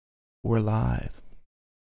We're live.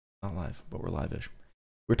 Not live, but we're live-ish.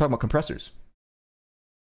 We were talking about compressors.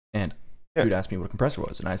 And Yeah. Jude asked me what a compressor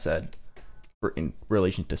was. And I said, in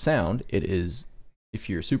relation to sound, it is, if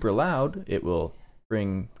you're super loud, it will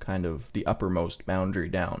bring kind of the uppermost boundary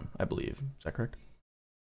down, I believe. Is that correct?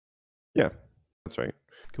 Yeah, that's right.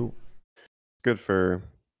 Cool. Good for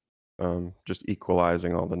just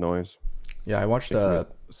equalizing all the noise. Yeah, I watched Making it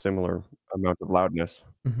a similar amount of loudness.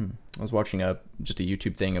 I was watching just a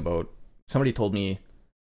YouTube thing about, somebody told me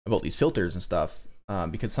about these filters and stuff,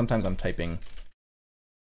 because sometimes I'm typing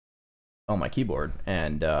on my keyboard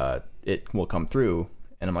and it will come through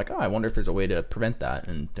and I'm like, oh, I wonder if there's a way to prevent that.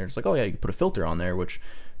 And there's like, oh yeah, you can put a filter on there which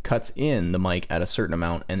cuts in the mic at a certain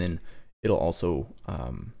amount, and then it'll also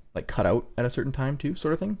like cut out at a certain time too,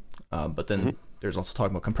 sort of thing. But then there's also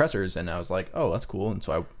talking about compressors, and I was like, oh, that's cool. And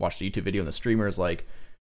so I watched a YouTube video, and the streamer is like,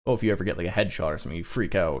 oh, if you ever get like a headshot or something, you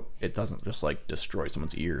freak out, it doesn't just like destroy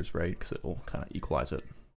someone's ears, right? Because it will kind of equalize it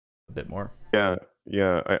a bit more. Yeah.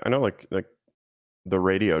 I know, like the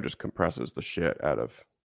radio just compresses the shit out of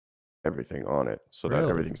everything on it, so that Really?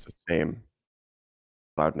 everything's the same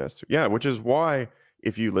loudness. Yeah, which is why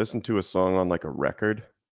if you listen to a song on like a record,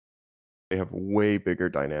 they have way bigger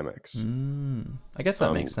dynamics. I guess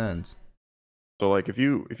that makes sense. So like if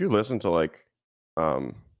you listen to like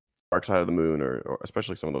Dark Side of the Moon, or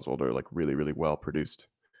especially some of those older, like really, really well produced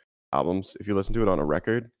albums, if you listen to it on a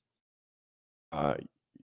record,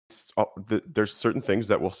 there's certain things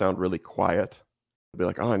that will sound really quiet. You'll be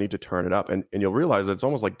like, oh, I need to turn it up, and you'll realize that it's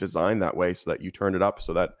almost like designed that way so that you turn it up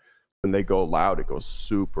so that when they go loud, it goes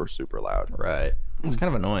super, super loud. Right. It's kind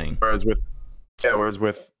of annoying. Whereas with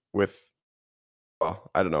well,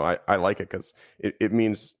 I don't know, I like it because it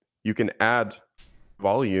means you can add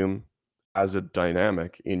volume as a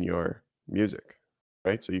dynamic in your music,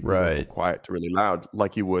 right? So you can go from quiet to really loud,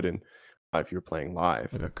 like you would in if you're playing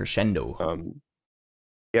live, like a crescendo.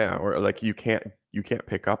 Yeah, or like you can't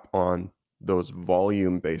pick up on those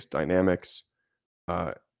volume based dynamics.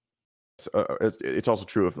 It's also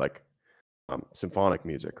true of like symphonic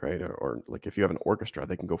music, right? Or like if you have an orchestra,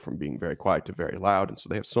 they can go from being very quiet to very loud, and so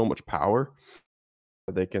they have so much power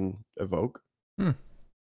that they can evoke.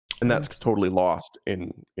 And that's totally lost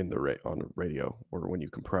on the radio, or when you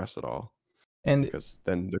compress it all. And because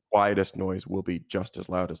then the quietest noise will be just as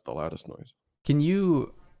loud as the loudest noise. Can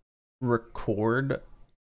you record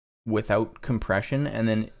without compression and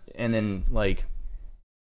then like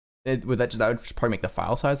that would just probably make the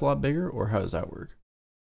file size a lot bigger, or how does that work?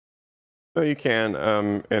 No, you can,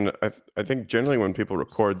 and I think generally when people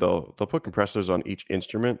record, they'll put compressors on each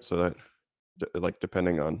instrument so that like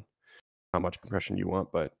depending on how much compression you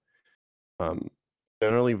want, but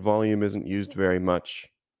generally volume isn't used very much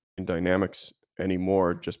in dynamics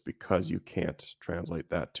anymore, just because you can't translate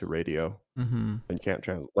that to radio. And you can't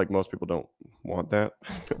like most people don't want that.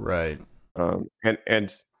 Right. And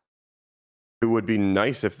it would be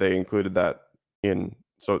nice if they included that in,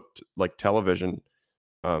 like television,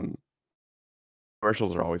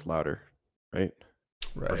 commercials are always louder, right?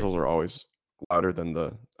 Commercials are always louder than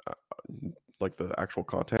the like the actual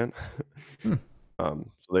content. So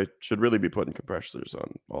they should really be putting compressors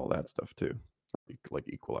on all that stuff too, like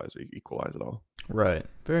equalize it all. Right.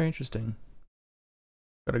 Very interesting.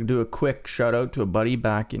 Gotta do a quick shout out to a buddy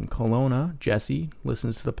back in Kelowna. Jesse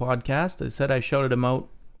listens to the podcast. I said I shouted him out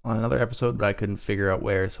on another episode, but I couldn't figure out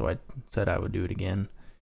where, so I said I would do it again.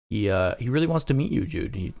 He really wants to meet you,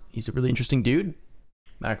 Jude. He's a really interesting dude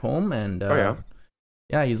back home, and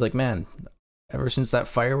yeah, he's like, man, ever since that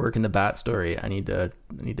firework in the bat story, I need to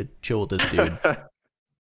chill with this dude.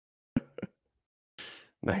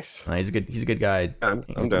 Nice. He's a good guy.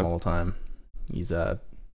 I'm down all the time. He's a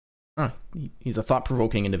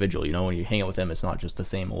thought-provoking individual. You know, when you hang out with him, it's not just the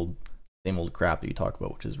same old crap that you talk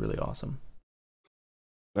about, which is really awesome.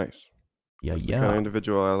 Nice. Yeah, That's the kind of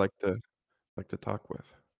individual I like to talk with.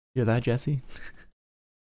 You're that, Jesse?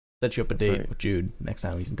 Set you up a date with Jude next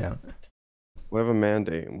time he's in town. We'll have a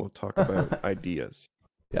mandate and we'll talk about ideas.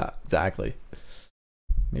 Yeah, exactly.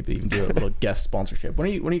 Maybe even do a little guest sponsorship. When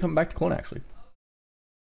are you coming back to Kelowna, actually?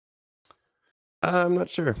 I'm not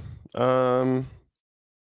sure. For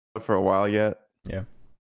a while yet. Yeah.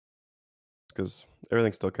 Because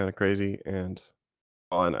everything's still kind of crazy, and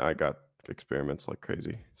I got experiments like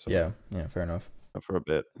crazy. So yeah, fair enough. For a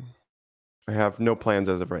bit. I have no plans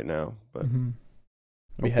as of right now, but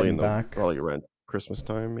hopefully back probably around Christmas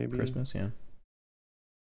time, maybe. Christmas, yeah.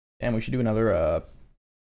 And we should do another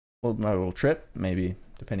little trip, maybe,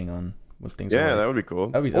 depending on what things are. Yeah, that would be cool.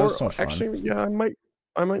 That was so much fun. Actually, yeah,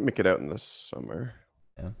 I might make it out in the summer.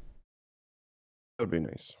 Yeah. That would be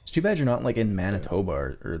nice. It's too bad you're not like in Yeah.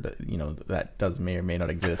 Manitoba or the, you know, that does may or may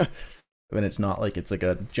not exist. When it's not like it's like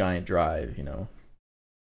a giant drive, you know.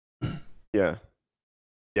 Yeah.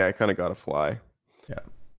 Yeah, I kind of got to fly. Yeah.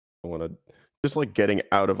 I want to just like getting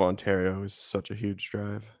out of Ontario is such a huge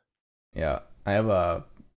drive. Yeah. I have a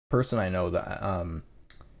person I know that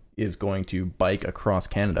is going to bike across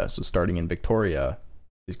Canada. So starting in Victoria,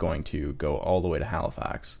 is going to go all the way to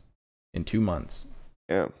Halifax in 2 months.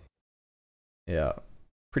 Yeah. Yeah.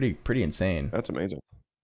 Pretty insane. That's amazing.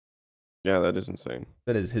 Yeah, that is insane.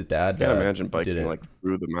 That is his dad. I can't imagine did biking it. like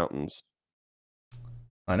through the mountains.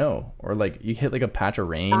 I know. Or like you hit like a patch of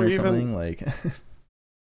rain Or or even something like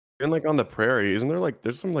even like on the prairie, isn't there like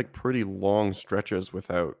there's some like pretty long stretches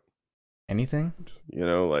without, anything. you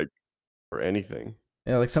know, like or anything.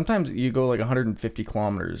 Yeah, like sometimes you go like 150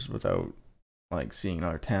 kilometers without like seeing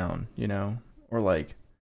another town, you know, or like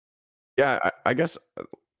Yeah, I guess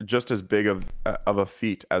just as big of a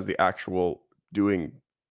feat as the actual doing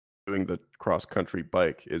the cross country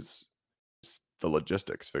bike is the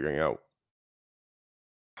logistics, figuring out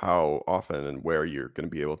how often and where you're going to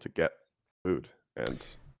be able to get food and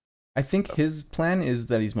I think stuff. his plan is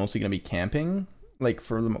that he's mostly going to be camping, like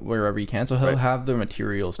for wherever he can. So he'll Right. have the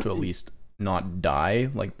materials to at least not die,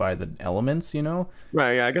 like by the elements, you know.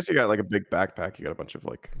 Right. Yeah. I guess you got like a big backpack. You got a bunch of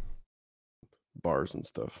like bars and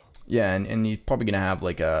stuff. Yeah, and he's probably going to have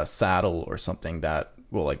like a saddle or something that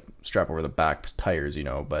will like strap over the back tires, you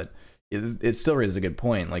know. But it still raises a good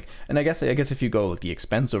point. Like, and I guess if you go like the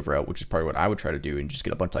expensive route, which is probably what I would try to do, and just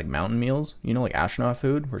get a bunch of like mountain meals, you know, like astronaut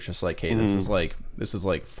food, where it's just like, hey, this is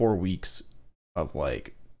like 4 weeks of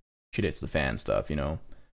like shit hits the fan stuff, you know.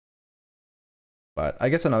 But I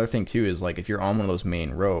guess another thing too is like if you're on one of those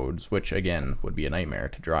main roads, which again would be a nightmare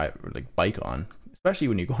to drive or like bike on, especially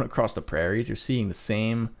when you're going across the prairies, you're seeing the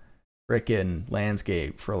same frickin'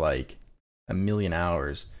 landscape for like a million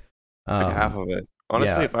hours. Like half of it.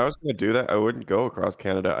 Honestly, Yeah, if I was going to do that, I wouldn't go across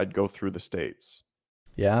Canada. I'd go through the states.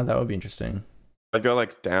 yeah, that would be interesting. I'd go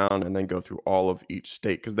like down and then go through all of each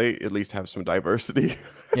state because they at least have some diversity.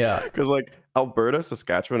 Yeah, Because like Alberta,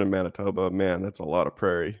 Saskatchewan, and Manitoba, man, that's a lot of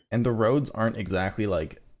prairie. and the roads aren't exactly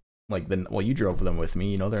like the well, you drove them with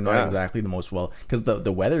me, you know, they're not Yeah. exactly the most well because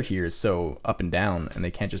the weather here is so up and down, and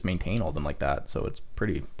they can't just maintain all of them like that. So it's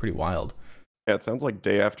pretty wild. Yeah, it sounds like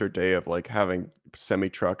day after day of like having semi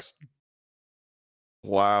trucks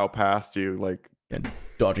plow past you. Like, And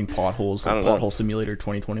dodging potholes, I like don't know. Pothole Simulator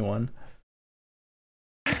 2021.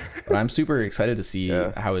 But I'm super excited to see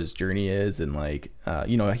Yeah. how his journey is, and like,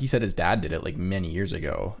 you know, he said his dad did it like many years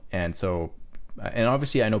ago, and so, and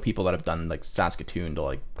obviously I know people that have done like Saskatoon to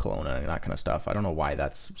like Kelowna and that kind of stuff. I don't know why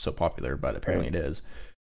that's so popular, but apparently it is.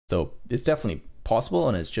 So it's definitely possible,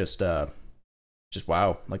 and it's just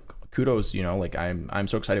wow, like kudos, you know, like I'm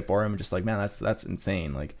so excited for him. Just like, man, that's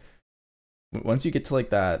insane. Like once you get to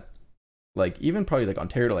like that, like even probably like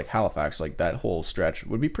Ontario to like Halifax, like that whole stretch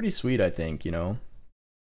would be pretty sweet, I think, you know.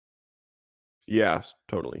 Yeah,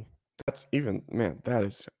 totally. That's even, man, that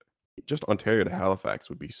is just Ontario to Halifax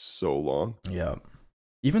would be so long. Yeah.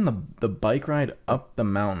 Even the bike ride up the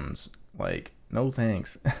mountains, like, no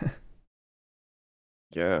thanks.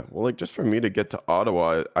 Yeah. Well, like just for me to get to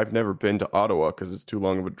Ottawa, I've never been to Ottawa because it's too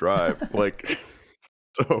long of a drive. Like,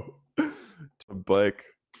 so to bike,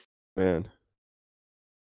 man.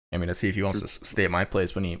 I mean, to see if he wants to stay at my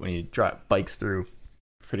place when he drive bikes through.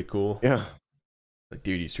 Pretty cool. Yeah. Like,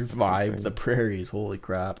 dude, you survived insane. the prairies. Holy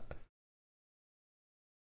crap.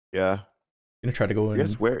 Yeah. Gonna try to go I in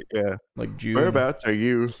guess yeah. like June. Whereabouts are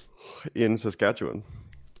you in Saskatchewan?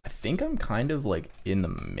 I think I'm kind of like in the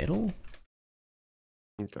middle.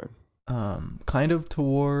 Okay. Kind of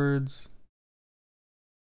towards.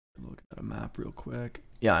 Look at a map real quick.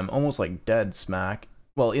 Yeah, I'm almost like dead smack.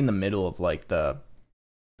 Well, in the middle of like the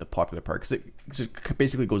popular part, because it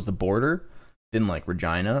basically goes the border, then like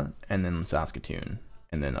Regina, and then Saskatoon,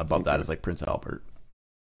 and then above that is like Prince Albert.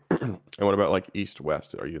 And what about like east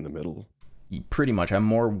west? Are you in the middle? Pretty much, I'm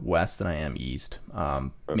more west than I am east.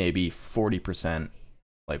 Maybe 40%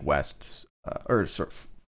 like west, or sort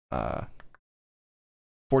of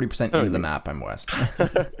 40% into the map. I'm west.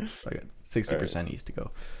 Like 60% east to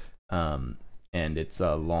go. And it's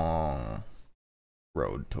a long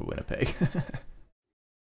road to Winnipeg.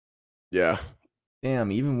 Yeah.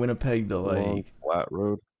 Damn, even Winnipeg to like Long, flat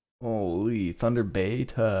road. holy Thunder Bay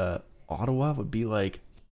to Ottawa would be like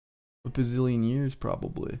a bazillion years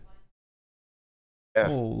probably. Yeah.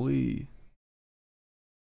 Holy.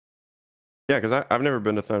 Yeah, because I've never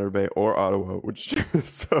been to Thunder Bay or Ottawa, which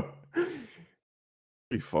so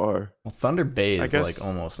pretty far. Well, Thunder Bay I is guess like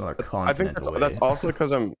almost another I think continent away. that's also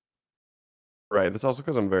because I'm right. That's also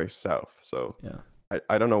because I'm very south. So Yeah.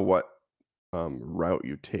 I don't know what route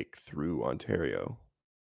you take through Ontario.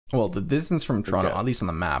 Well, the distance from To Toronto, get at least on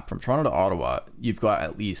the map, from Toronto to Ottawa, you've got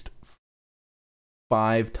at least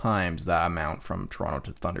 5 times that amount from Toronto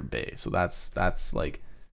to Thunder Bay. So that's like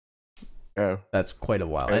yeah, that's quite a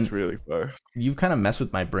while. it's And really far. you've kind of messed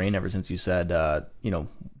with my brain ever since you said,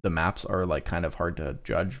 the maps are like kind of hard to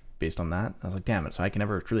judge based on that. I was like, damn it. So I can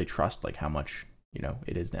never really trust like how much,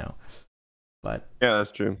 it is now. But Yeah,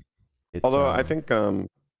 that's true. it's, Although I think in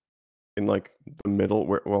like the middle,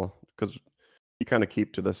 where because you kind of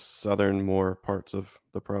keep to the southern more parts of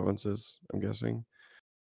the provinces, I'm guessing.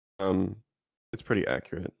 Um, it's pretty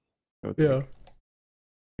accurate, I would yeah. think.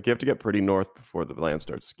 Like you have to get pretty north before the land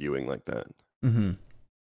starts skewing like that. Mm-hmm.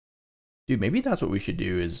 Dude, maybe that's what we should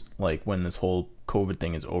do is like when this whole COVID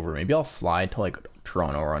thing is over, maybe I'll fly to like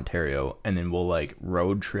Toronto or Ontario and then we'll like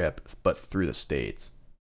road trip, but through the States.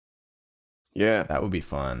 Yeah, That would be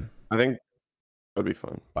fun. I think that'd be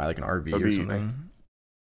fun. Buy like an RV That'd or be something.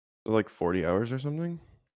 like 40 hours or something.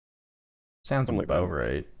 Sounds Something like about that.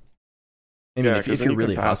 right. I mean, Yeah, if because then you're you can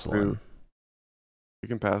really pass hustling,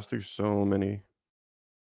 through so many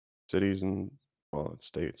cities and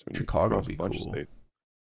states. I mean, you can Chicago would cross a be bunch of cool. states.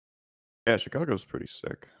 Yeah, Chicago's pretty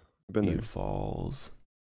sick. I've been View there. Falls.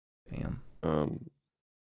 Damn. Um,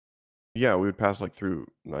 yeah, we would pass like through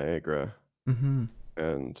Niagara Mm-hmm.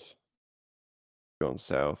 and going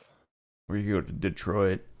south. Or you go to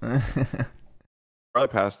Detroit. Probably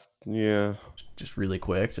past, yeah, Just really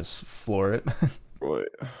quick, just floor it. Detroit,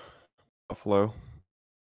 Buffalo.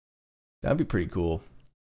 That'd be pretty cool.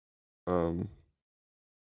 Um,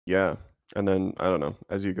 yeah, and then I don't know.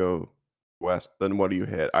 As you go west, then what do you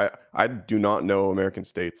hit? I do not know American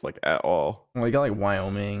states like at all. Well, you got like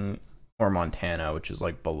Wyoming or Montana, which is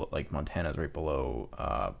like below, like Montana's right below That's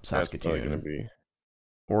probably gonna Saskatoon. be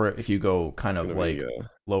Or if you go kind of gonna be like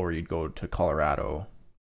lower, you'd go to Colorado.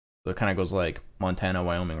 So it kind of goes like Montana,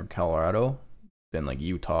 Wyoming, or Colorado, then like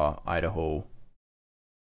Utah, Idaho,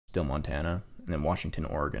 still Montana, and then Washington,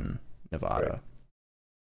 Oregon, Nevada.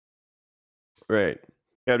 right.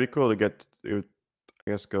 Yeah, it'd be cool to get. It would,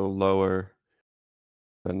 I guess, go lower,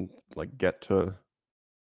 then like get to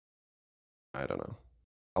I don't know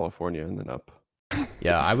California and then up.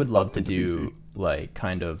 Yeah, I would love Up to into BC. do like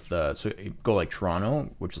kind of so you go like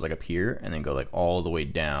Toronto, which is like up here, and then go like all the way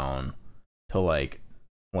down to like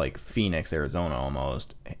Phoenix, Arizona,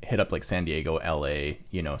 almost hit up like San Diego, LA,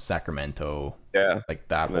 Sacramento, Yeah, like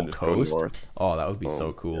that and then whole just go coast. north. Oh, that would be so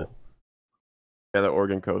Yeah. cool. Yeah, the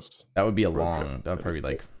Oregon coast That would be a road trip. long. That would probably be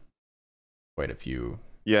like quite a few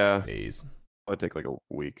Yeah, days. it'd take like a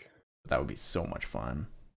week. That would be so much fun.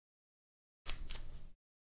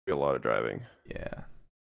 Be a lot of driving. Yeah,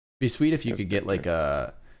 be sweet if you That's could get like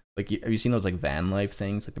different. have you seen those like van life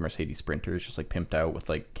things, like the Mercedes Sprinters, just like pimped out with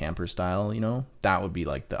like camper style? That would be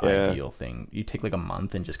like the Yeah, ideal thing. You take like a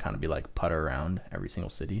month and just kind of be like putter around every single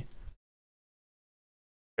city.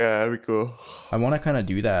 yeah, that'd be cool. I want to kind of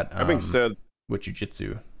do that That being said, with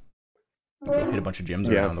jujitsu. Go hit a bunch of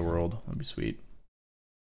gyms yeah, around the world. That'd be sweet.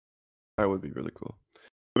 that would be really cool.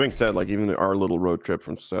 That being said, like even our little road trip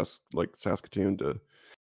from Saskatoon to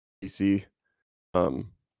BC,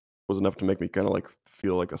 was enough to make me kind of like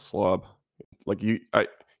feel like a slob. Like you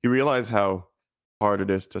realize how hard it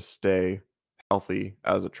is to stay healthy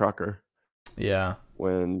as a trucker Yeah,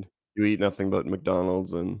 when you eat nothing but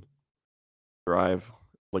McDonald's and drive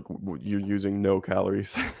like you're using no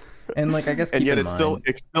calories. and like I guess And keep yet in mind.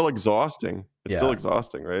 it's still exhausting. It's still Yeah.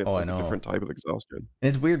 exhausting, right? It's Oh, I like a know. different type of exhaustion. And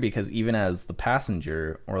it's weird because even as the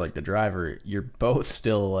passenger or like the driver, you're both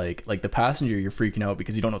still like the passenger, you're freaking out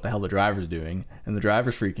because you don't know what the hell the driver's doing, and the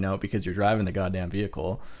driver's freaking out because you're driving the goddamn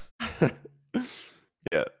vehicle.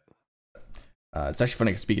 Yeah. It's actually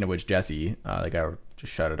funny. Speaking of which, Jesse, the guy who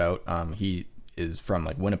just shouted out, he is from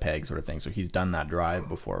like Winnipeg, sort of thing. So he's done that drive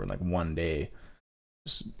before in like one day,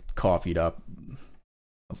 just coffeeed up.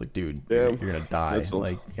 I was like, dude, Damn. you're gonna die. That's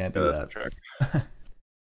Like, you can't do that's that. a track.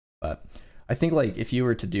 But I think like if you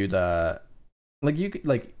were to do the, like you could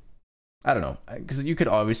like, I don't know, because you could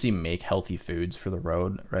obviously make healthy foods for the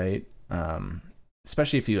road, right?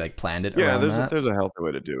 Especially if you like planned it Yeah, around that. there's a healthy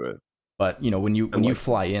way to do it. But when you And like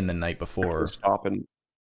fly in the night actually before, stop and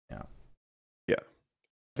yeah, yeah.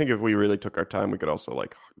 I think if we really took our time, we could also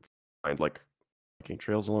like find like hiking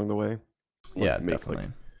trails along the way. yeah, Like make definitely.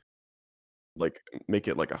 like make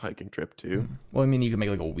it like a hiking trip too. Well, I mean, you can make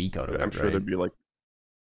like a week out of I'm it, sure right? there'd be like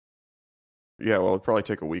yeah, well it'd probably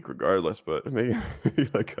take a week regardless, but maybe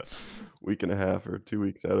like a week and a half or 2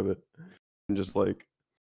 weeks out of it. And just like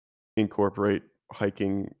incorporate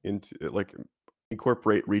hiking into like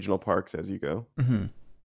incorporate regional parks as you go Mm-hmm.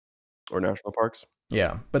 or national parks.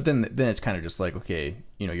 Yeah, but then it's kind of just like, okay,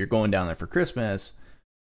 you're going down there for Christmas,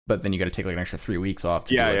 but then you got to take like an extra 3 weeks off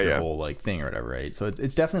to do like your whole like thing or whatever, right? So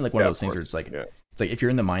it's definitely like one of those things where it's like it's like if you're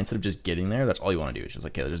in the mindset of just getting there, that's all you want to do. It's just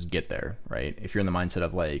like, okay, let's just get there, right? If you're in the mindset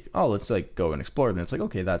of like, oh, let's like go and explore, then it's like,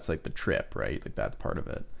 okay, that's like the trip, right? Like that's part of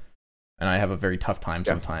it. And I have a very tough time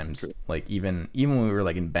sometimes, like even when we were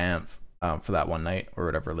like in Banff for that one night or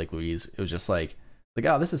whatever, Lake Louise, it was just like,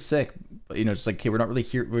 oh, this is sick, but just like, okay, we're not really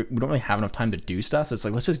here, we don't really have enough time to do stuff, so it's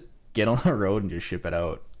like, let's just get on the road and just ship it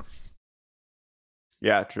out.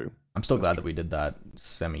 Yeah, true. I'm still glad that we did that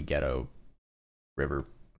semi-ghetto river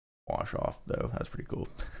wash off, though. That was pretty cool.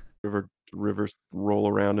 Rivers roll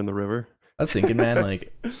around in the river. I was thinking, man,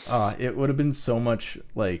 like, it would have been so much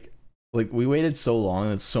like we waited so long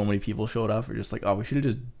and so many people showed up. We're just like, oh, we should have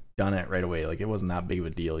just done it right away. Like, it wasn't that big of a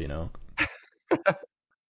deal,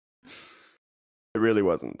 It really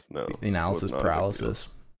wasn't. No. The analysis paralysis.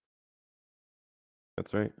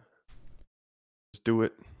 That's right. Just do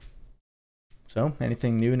it. So,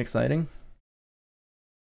 anything new and exciting?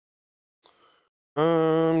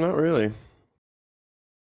 Not really.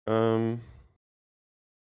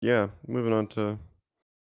 Yeah, moving on to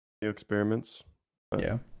new experiments.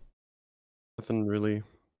 Yeah. Nothing really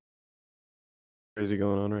crazy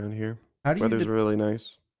going on around here. Weather's really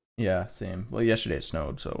nice. Yeah, same. Well, yesterday it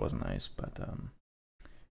snowed, so it wasn't nice, but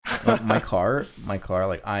well, my car,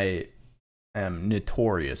 like I am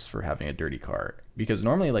notorious for having a dirty car, because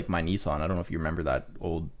normally like my Nissan, I don't know if you remember that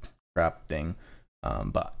old crap thing,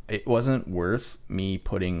 but it wasn't worth me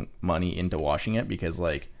putting money into washing it, because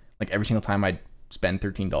like every single time I'd spend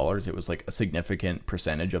 $13, it was like a significant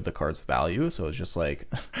percentage of the car's value. So it's just like,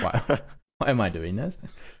 why am I doing this?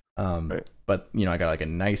 Right. But I got like a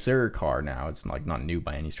nicer car now. It's like not new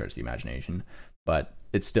by any stretch of the imagination, but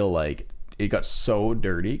it's still like, it got so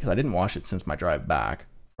dirty because I didn't wash it since my drive back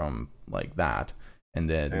from like that. And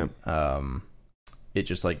then it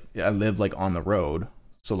just like, I live like on the road,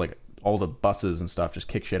 so like all the buses and stuff just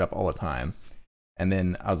kick shit up all the time. And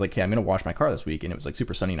then I was like, okay, I'm gonna wash my car this week, and it was like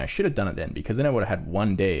super sunny, and I should have done it then, because then I would have had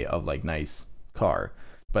one day of like nice car.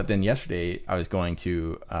 But then yesterday I was going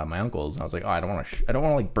to my uncle's, and I was like, oh, I don't want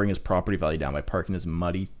to like bring his property value down by parking his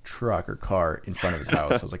muddy truck or car in front of his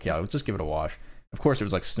house. I was like, yeah, let's just give it a wash. Of course, it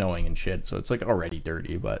was like snowing and shit, so it's like already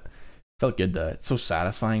dirty, but it felt good. It's so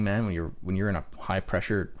satisfying, man, when you're in a high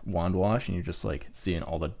pressure wand wash and you're just like seeing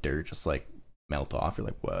all the dirt just like melt off. You're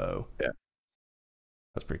like, whoa, yeah,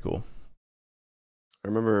 that's pretty cool. I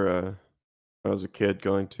remember when I was a kid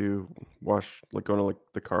going to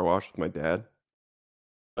the car wash with my dad.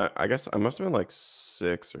 I guess I must have been like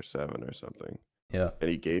 6 or 7 or something. Yeah. And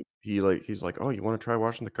he's like, oh, you want to try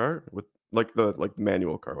washing the car with like the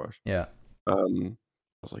manual car wash? Yeah. I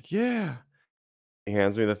was like, yeah. He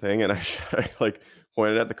hands me the thing, and I like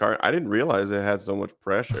pointed at the car. I didn't realize it had so much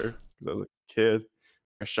pressure because I was a kid.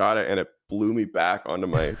 I shot it, and it blew me back onto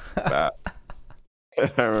my back.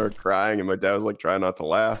 And I remember crying, and my dad was like trying not to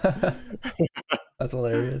laugh. That's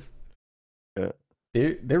hilarious. Yeah,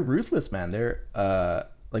 they're ruthless, man. They're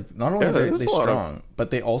like, not only are they strong, but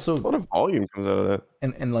they also, a lot of volume comes out of that.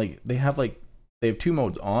 And like they have 2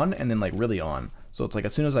 modes, on and then like really on. So it's like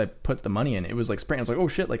as soon as I put the money in, it was like spraying. I was like, oh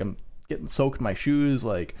shit, like I'm getting soaked in my shoes,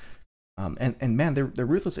 like and man, they're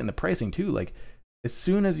ruthless in the pricing too. Like as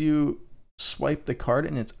soon as you swipe the card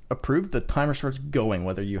and it's approved, the timer starts going,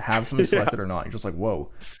 whether you have something selected or not. You're just like, whoa.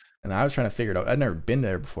 And I was trying to figure it out. I'd never been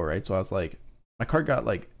there before, right? So I was like, my card got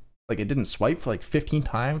like it didn't swipe for like 15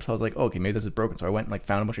 times. So I was like, oh, okay, maybe this is broken. So I went and like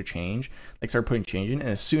found a bunch of change, like started putting change in, and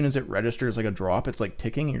as soon as it registers like a drop, it's like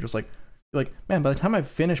ticking, and you're just like, man, by the time I've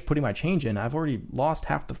finished putting my change in, I've already lost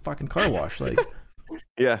half the fucking car wash. Like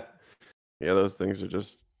yeah, those things are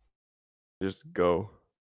just go.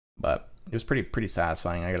 But it was pretty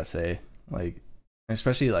satisfying, I gotta say. Like,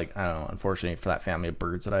 especially like, I don't know, unfortunately for that family of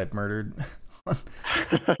birds that I had murdered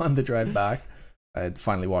on the drive back, I had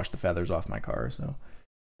finally washed the feathers off my car, so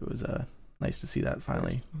it was nice to see that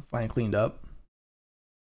finally cleaned up.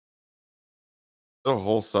 There's a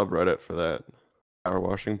whole subreddit for that, power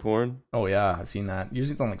washing porn. Oh yeah, I've seen that.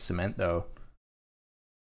 Usually it's on like cement though.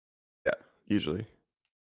 Yeah, usually.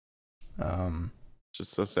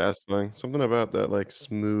 Just so satisfying. Something about that like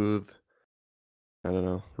smooth, I don't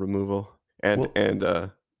know, removal and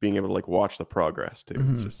being able to like watch the progress too.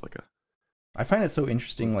 Mm-hmm. It's just like I find it so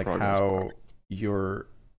interesting, like how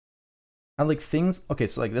like things. Okay,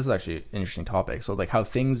 so like this is actually an interesting topic. So like how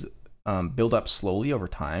things build up slowly over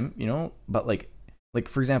time, but like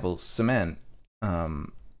for example, cement.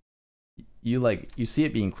 You see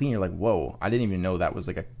it being clean, you're like, whoa, I didn't even know that was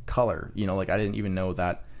like a color. Like I didn't even know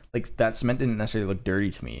that. Like that cement didn't necessarily look dirty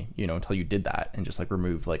to me, until you did that and just like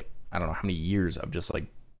removed like I don't know how many years of just like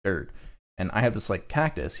dirt. And I have this like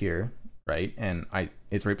cactus here, right? And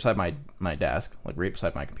it's right beside my desk, like right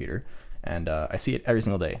beside my computer, and I see it every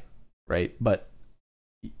single day, right? But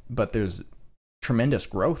there's tremendous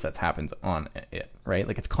growth that's happened on it, right?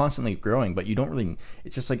 Like it's constantly growing, but you don't really.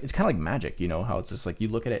 It's just like it's kind of like magic, you know? How it's just like you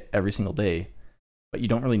look at it every single day, but you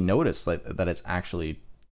don't really notice like that it's actually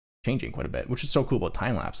changing quite a bit, which is so cool about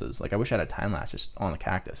time lapses. Like I wish I had a time lapse just on the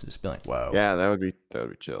cactus and just be like, whoa. Yeah, that would be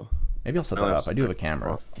chill. Maybe I'll set that up. I do have a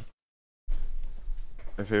camera.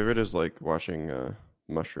 My favorite is like watching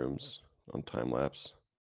mushrooms on time lapse.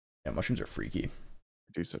 Yeah, mushrooms are freaky.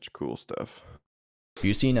 Do such cool stuff. Have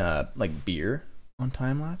you seen like beer on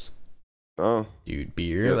time lapse? Oh, Dude,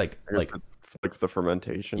 beer yeah, like the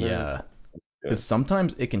fermentation. Yeah, because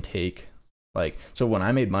sometimes it can take like, so when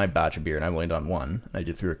I made my batch of beer and I only done one, I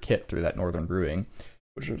did through a kit through that Northern Brewing,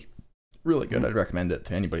 which was really good. I'd recommend it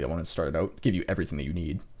to anybody that wanted to start it out. Give you everything that you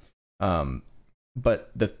need.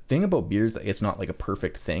 But the thing about beer is that it's not like a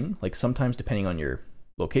perfect thing. Like sometimes depending on your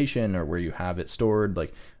location or where you have it stored,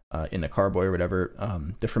 like in a carboy or whatever,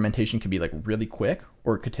 the fermentation could be like really quick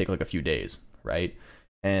or it could take like a few days, right?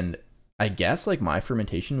 And I guess like my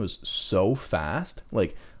fermentation was so fast,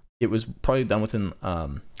 like it was probably done within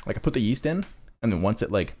like I put the yeast in, and then once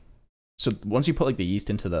you put like the yeast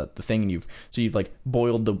into the thing, and you've like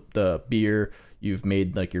boiled the beer, you've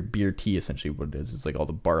made like your beer tea, essentially what it is. It's like all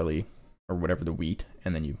the barley or whatever, the wheat,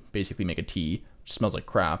 and then you basically make a tea, which smells like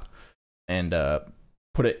crap, and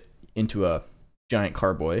put it into a giant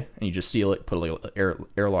carboy, and you just seal it, put a little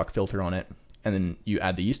airlock filter on it, and then you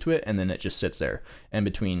add the yeast to it, and then it just sits there. And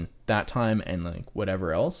between that time and like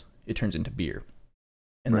whatever else, it turns into beer.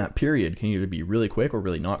 And that period can either be really quick or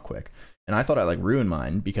really not quick. And I thought I like ruined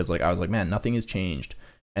mine because like I was like, man, nothing has changed.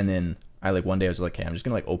 And then I like one day I was like, okay, I'm just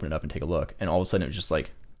gonna like open it up and take a look. And all of a sudden it was just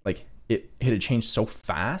like it had changed so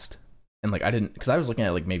fast. And like I didn't, because I was looking at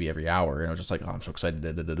it like maybe every hour, and I was just like, oh, I'm so excited.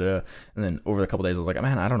 Da, da, da, da. And then over the couple days I was like,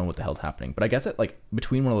 man, I don't know what the hell's happening. But I guess it like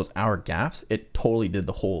between one of those hour gaps, it totally did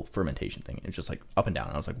the whole fermentation thing. It was just like up and down.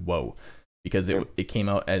 And I was like, whoa. Because it came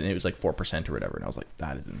out and it was like 4% or whatever. And I was like,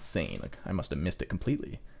 that is insane. Like I must have missed it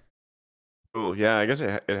completely. Cool. Yeah, I guess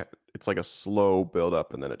it's like a slow build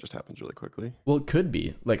up, and then it just happens really quickly. Well, it could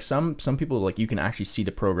be like some people like you can actually see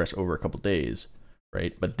the progress over a couple days,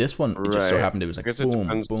 right? But this one, it just so happened it was like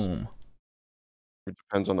boom, boom. It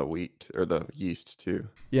depends on the wheat or the yeast too.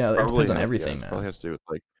 Yeah, it depends on everything, man. Probably has to do with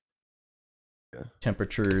like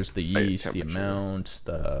temperatures, the yeast, the amount,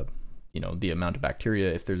 the amount of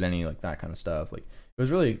bacteria, if there's any, like that kind of stuff. Like it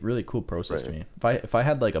was really, really cool process to me. If I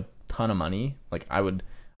had like a ton of money, like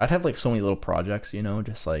I'd have like so many little projects,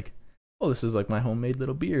 just like, oh, this is like my homemade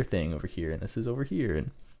little beer thing over here, and this is over here,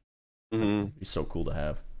 and it'd be so cool to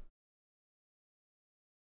have.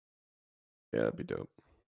 Yeah, it'd be dope.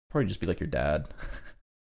 Probably just be like your dad.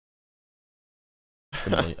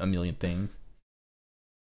 a million things.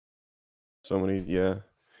 So many, yeah.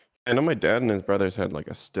 I know my dad and his brothers had like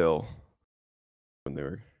a still when they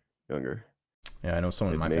were younger. Yeah, I know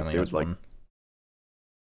someone in my family has one.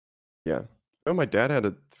 Yeah. Oh, my dad had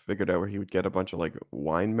it figured out where he would get a bunch of like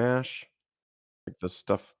wine mash, like the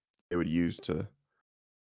stuff they would use to,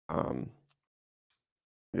 I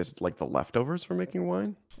guess like the leftovers for making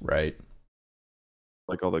wine. Right.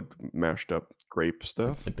 Like all the mashed up grape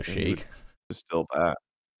stuff. Like the shake. Distill that.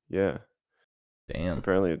 Yeah. Damn.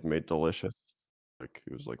 Apparently it made delicious. Like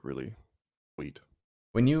it was like really sweet.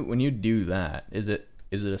 When you do that, is it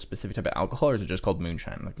a specific type of alcohol, or is it just called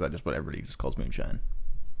moonshine? Like, is that just what everybody just calls moonshine?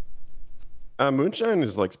 Moonshine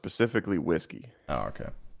is like specifically whiskey. Oh, okay.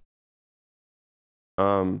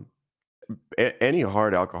 Any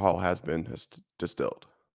hard alcohol has been distilled.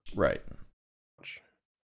 Right.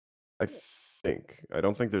 I think. I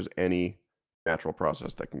don't think there's any natural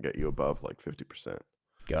process that can get you above like 50%.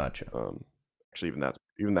 Gotcha. Actually,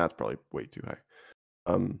 even that's probably way too high.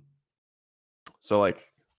 So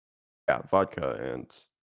like, yeah, vodka and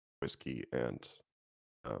whiskey and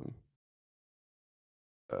rum.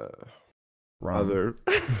 Other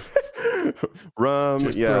rum.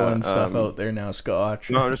 Just throwing stuff out there now.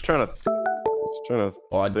 Scotch. No, I'm just trying to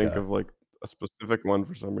think of like a specific one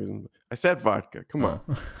for some reason. I said vodka. Come on.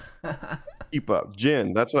 Keep up.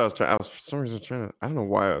 Gin. That's what I was trying. I was for some reason trying to. I don't know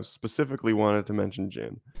why I was specifically wanted to mention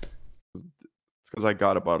gin. It's because I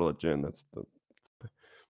got a bottle of gin.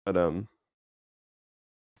 But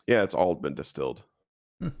yeah, it's all been distilled.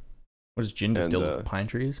 What is gin distilled with? Pine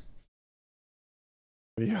trees?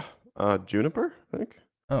 Yeah. Juniper, I think.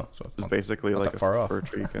 Oh, so it's basically like a fir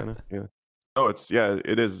tree kind of. Yeah. Oh,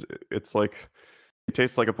 it is. It's like it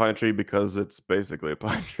tastes like a pine tree because it's basically a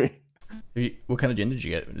pine tree. What kind of gin did you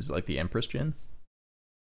get? Is it like the Empress gin?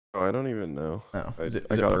 Oh, I don't even know. Oh, I is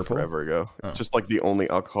I it got it purple? forever ago. It's Oh, just like the only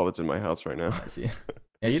alcohol that's in my house right oh, now. I see.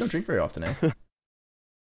 Yeah, you don't drink very often, eh?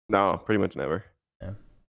 No, pretty much never. Yeah,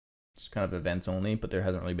 just kind of events only, but there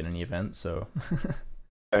hasn't really been any events, so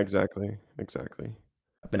Exactly, exactly.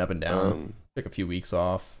 I've been up and down. Um, Took a few weeks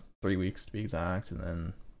off, 3 weeks to be exact, and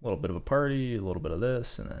then a little bit of a party, a little bit of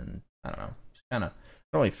this, and then I don't know. Just kind of I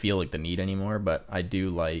don't really feel like the need anymore, but I do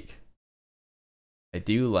like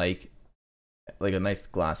a nice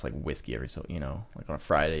glass like whiskey every so like on a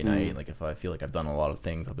Friday mm, night. Like if I feel like I've done a lot of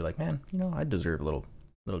things, I'll be like, man, I deserve a little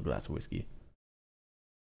glass of whiskey.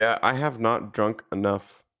 yeah, I have not drunk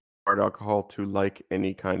enough hard alcohol to like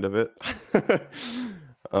any kind of it.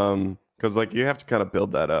 Because like you have to kind of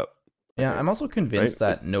build that up, I Yeah, I'm think, also right? convinced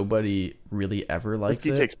Like that nobody really ever likes whiskey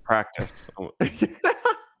it. takes practice.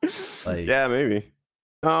 Like, Yeah, maybe.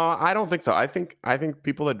 No, I don't think so. I think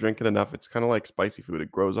people that drink it enough, it's kind of like spicy food.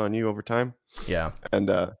 It grows on you over time, yeah, and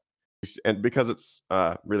and because it's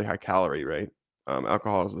really high calorie, right?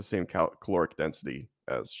 Alcohol has the same caloric density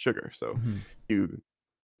as sugar, so mhm. you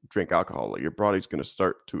drink alcohol, your body's going to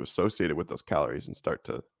start to associate it with those calories and start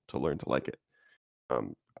to learn to like it.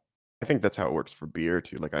 Um, I think that's how it works for beer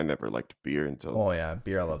too. Like I never liked beer until Oh yeah,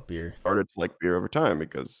 beer. I love beer. started to like beer over time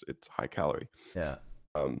because it's high calorie. Yeah,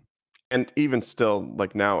 Um, and even still,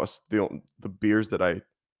 like now, the beers that I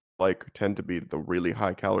like tend to be the really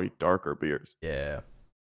high calorie, darker beers. yeah,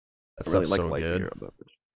 that I really stuff's like so light beer good. on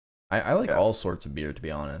beverage. I like Yeah. all sorts of beer to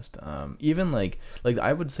be honest. Even like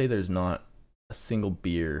I would say there's not a single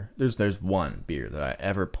beer. There's one beer that I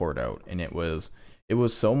ever poured out, and it was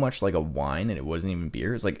so much like a wine, and it wasn't even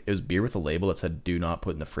beer. It was beer with a label that said "Do not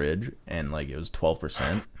put in the fridge," and like it was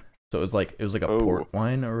 12%. So it was like a Oh, port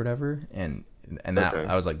wine or whatever, and that okay.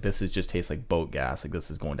 I was like, this is just tastes like boat gas. Like this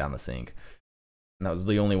is going down the sink. And that was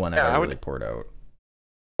the only one I've Yeah, ever really poured out.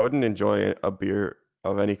 I wouldn't enjoy a beer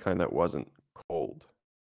of any kind that wasn't cold.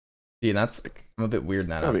 See, and that's Like I'm a bit weird in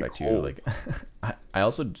that gotta be aspect too. cold. Like, I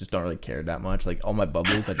also just don't really care that much. Like all my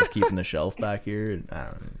bubbles, I just keep in the shelf back here, and I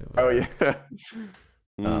don't know, Oh whatever. yeah.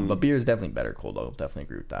 But Mm, beer is definitely better cold. I'll definitely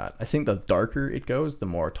agree with that. I think the darker it goes, the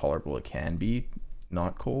more tolerable it can be,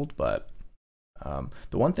 not cold. But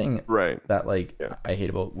the one thing right. that like Yeah. I hate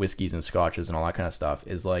about whiskeys and scotches and all that kind of stuff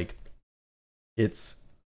is like it's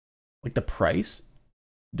like the price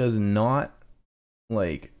does not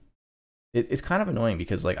like it's kind of annoying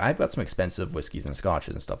because like I've got some expensive whiskeys and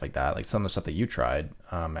scotches and stuff like that. Like some of the stuff that you tried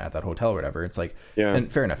at that hotel or whatever. It's like, Yeah.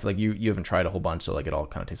 and fair enough. Like you haven't tried a whole bunch, so like it all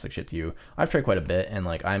kind of tastes like shit to you. I've tried quite a bit, and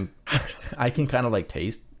like I can kind of like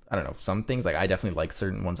taste. I don't know some things. Like I definitely like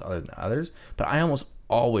certain ones other than others, but I almost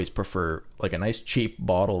always prefer like a nice cheap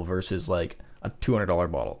bottle versus like a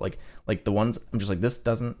 $200 bottle. Like the ones I'm just like this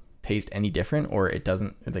doesn't taste any different, or it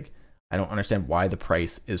doesn't like I don't understand why the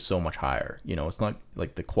price is so much higher. It's not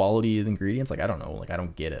like the quality of the ingredients. Like I don't know. Like I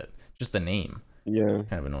don't get it. Just the name, Yeah.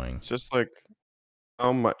 kind of annoying. It's just like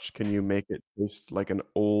how much can you make it taste like an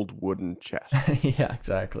old wooden chest? Yeah,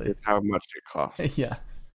 exactly. It's how much it Yeah, costs.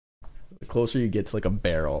 the closer you get to like a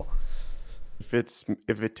barrel, If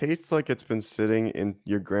it tastes like it's been sitting in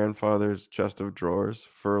your grandfather's chest of drawers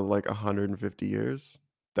for like 150 years,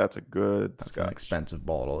 that's a good that's an scotch. expensive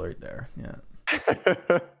bottle right there. Yeah.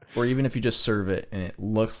 Or even if you just serve it and it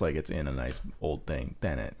looks like it's in a nice old thing,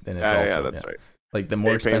 then it's Yeah, yeah, also yeah. that's right. Like the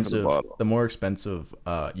more They paying for the expensive, bottle. the more expensive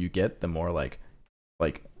you get, the more like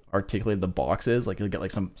articulated the box is. Like you'll get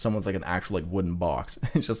like someone with like an actual like wooden box.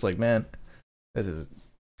 It's just like, man, this is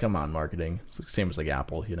come on marketing. It's the same as like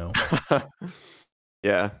Apple.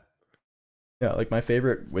 Yeah. Yeah, like my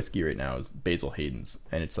favorite whiskey right now is Basil Hayden's,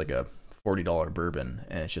 and it's like a $40 bourbon,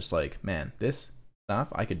 and it's just like, man, this stuff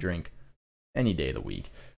I could drink any day of the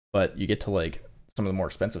week. But you get to like some of the more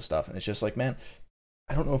expensive stuff, and it's just like, man,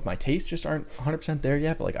 I don't know if my tastes just aren't 100% there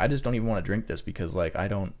yet, but like I just don't even want to drink this because like I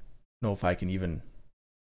don't know if I can even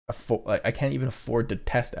afford. Like I can't even afford to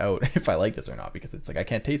test out if I like this or not because it's like I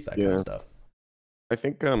can't taste that kind of Yeah. stuff. I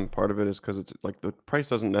think part of it is because it's like the price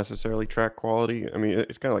doesn't necessarily track quality. I mean,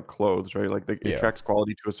 it's kind of like clothes, right? Like it Yeah, tracks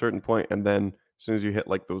quality to a certain point, and then as soon as you hit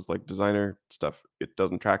like those like designer stuff, it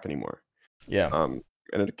doesn't track anymore. yeah, Um,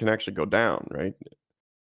 and it can actually go down, right?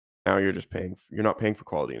 Now you're just paying. You're not paying for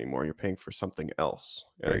quality anymore. You're paying for something else.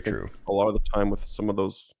 And I very think true. a lot of the time with some of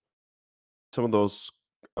those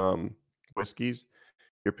whiskeys,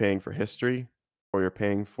 you're paying for history, or you're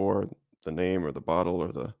paying for the name or the bottle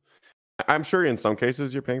or the. I'm sure in some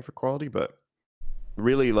cases you're paying for quality, but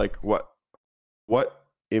really, like what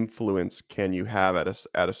influence can you have at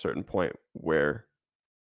a certain point where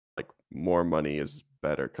like more money is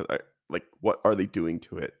better? Because I like what are they doing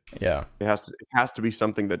to it? Yeah, It has to be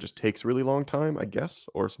something that just takes a really long time, I guess,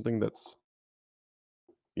 or something that's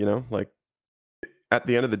You know, like at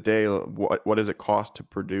the end of the day, what does it cost to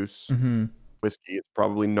produce Mm-hmm. whiskey? It's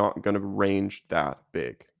probably not going to range that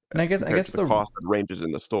big And I compared to guess the the cost that ranges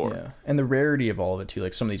in the store. yeah, and the rarity of all of it too.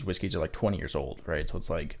 Like some of these whiskeys are like 20 years old, right? So it's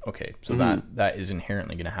like, okay, so Hmm. that is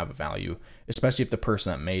inherently going to have a value, especially if the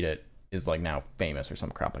person that made it is like now famous or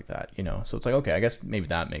some crap like that, you know. So it's like, okay, I guess maybe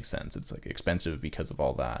that makes sense. It's like expensive because of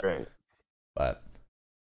all that, Right. but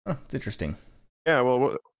it's interesting. Yeah.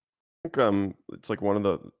 Well, I think it's like one of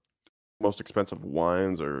the most expensive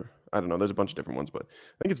wines, or I don't know. There's a bunch of different ones, but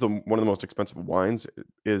I think it's the one of the most expensive wines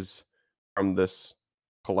is from this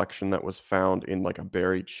collection that was found in like a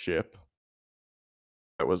buried ship.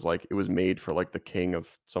 That was like it was made for like the king of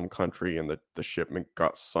some country, and the shipment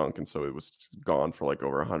got sunk, and so it was gone for like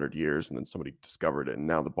over 100 years, and then somebody discovered it, and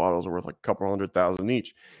now the bottles are worth like a couple 100,000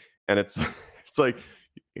 each, and it's it's like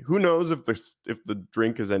who knows if the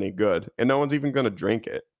drink is any good, and no one's even going to drink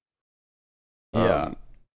it. Yeah, Um,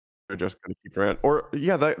 they're just going to keep it around, or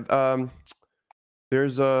yeah, that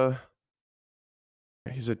there's a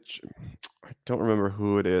he's a I don't remember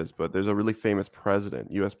who it is, but there's a really famous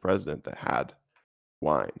president, U.S. president that had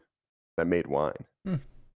wine that made wine. hmm.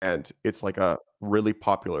 And it's like a really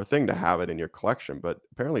popular thing to have it in your collection, but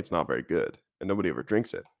apparently it's not very good and nobody ever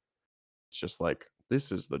drinks it. It's just like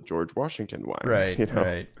this is the George Washington wine, Right, you know.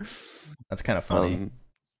 right. That's kind of funny. Um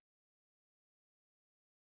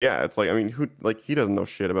yeah, it's like I mean, who like he doesn't know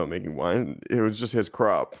shit about making wine. It was just his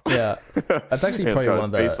crop. Yeah, And that's actually it's probably got one his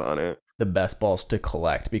of face on it. the best balls to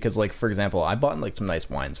collect because like for example I bought like some nice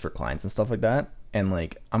wines for clients and stuff like that, and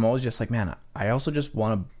like I'm always just like, man, I also just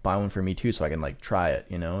want to buy one for me too so I can like try it,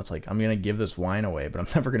 you know. It's like I'm gonna give this wine away but I'm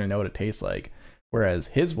never gonna know what it tastes like, whereas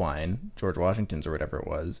his wine, George Washington's or whatever it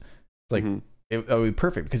was, it's like Hmm. it would be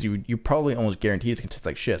perfect because you probably almost guarantee it's gonna taste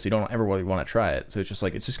like shit, so you don't ever really want to try it, so it's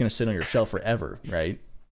just gonna sit on your shelf forever, right?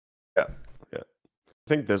 Yeah. Yeah. I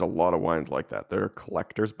think there's a lot of wines like that. They're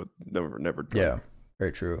collectors, but never Yeah, drunk.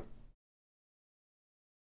 very true.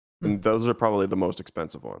 Hmm. And those are probably the most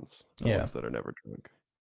expensive ones. The Yeah, ones that are never drunk.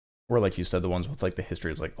 or like you said, the ones with like the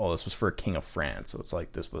history is like, oh, this was for a king of France, so it's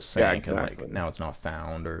like this was Yeah, sank and like exactly. now it's not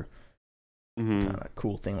found, or kind Hmm. of a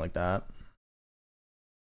cool thing like that.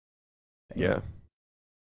 Damn. Yeah.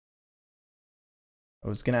 I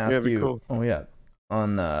was gonna Yeah, ask it'd be you. cool. Oh yeah,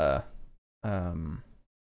 on um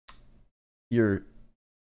your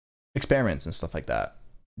experiments and stuff like that.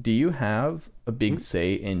 Do you have a big Mhm.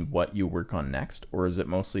 say in what you work on next, or is it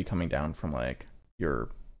mostly coming down from like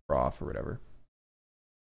your prof or whatever?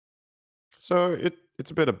 So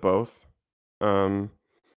it's a bit of both. Um,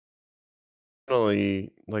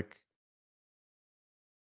 Definitely like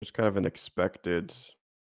there's kind of an expected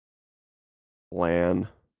plan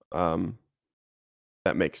um,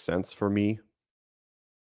 that makes sense for me,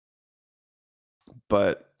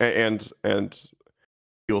 but and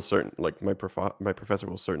you'll certain like my professor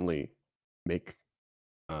will certainly make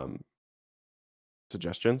um,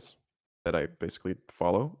 suggestions that I basically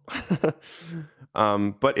follow.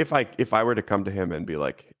 But if I were to come to him and be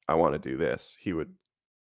like, I want to do this, he would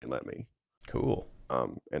let me Cool.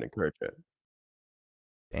 and encourage it.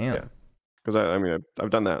 Yeah. Damn. Because I mean, I've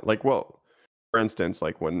done that. Like, well, for instance,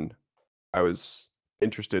 like when I was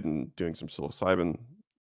interested in doing some psilocybin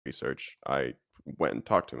research, I went and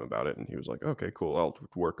talked to him about it, and he was like, "Okay, cool. I'll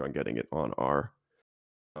work on getting it on our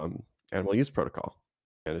um, animal use protocol."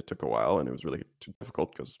 And it took a while, and it was really too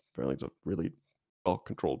difficult because apparently it's a really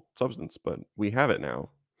well-controlled substance. But we have it now;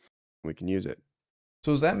 we can use it.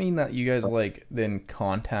 So does that mean that you guys like then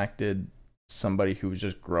contacted somebody who was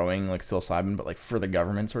just growing like psilocybin, but like for the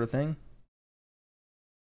government sort of thing?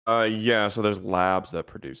 Yeah. So there's labs that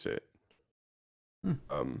produce it. Hmm.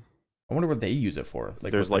 Um, I wonder what they use it for.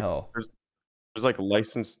 Like, there's what the like hell? there's like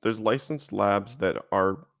licensed labs that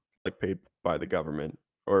are like paid by the government,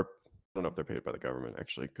 or I don't know if they're paid by the government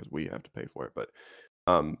actually, because we have to pay for it. But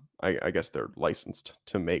I guess they're licensed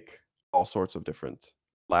to make all sorts of different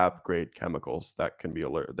lab grade chemicals that can be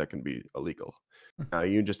that can be illegal. Hmm.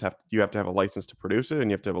 You have to have a license to produce it,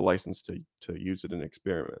 and you have to have a license to use it in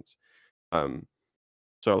experiments. Um,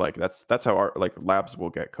 so like that's how our like labs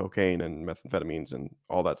will get cocaine and methamphetamines and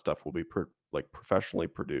all that stuff will be like professionally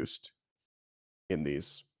produced in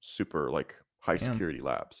these super like high Damn, security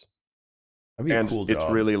labs. that'd be a And cool it's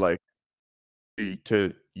job. really like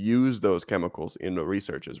to use those chemicals in the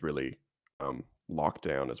research is really locked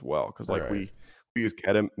down as well, because like Right. we use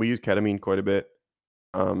ketamine quite a bit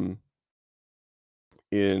um,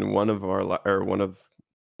 in one of our or one of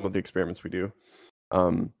the experiments we do.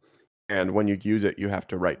 Um, and when you use it, you have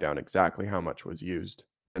to write down exactly how much was used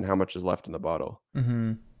and how much is left in the bottle.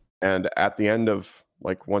 Mm-hmm. And at the end of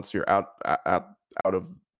like once you're out of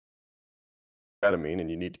ketamine and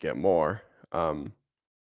you need to get more,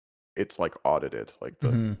 it's like audited. Like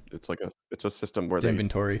Mm-hmm. it's a system where It's they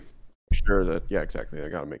inventory. make sure that, yeah, exactly. They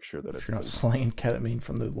got to make sure that If it's you're not been slanging ketamine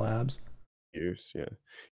from the labs. used. Yeah.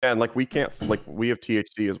 And like we can't like we have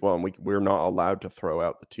THC as well, and we're not allowed to throw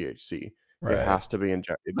out the THC. It Right. has to be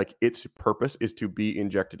injected. Like its purpose is to be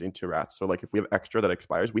injected into rats. So like if we have extra that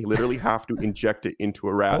expires, we literally have to inject it into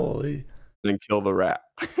a rat Holy. and then kill the rat.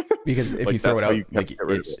 Because if you Like throw that's it how you out, have to like get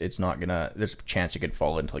rid of it. it's not gonna. There's a chance it could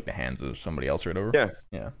fall into like the hands of somebody else right over. Yeah,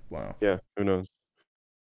 Yeah. Wow. yeah. Who knows?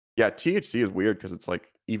 Yeah, THC is weird because it's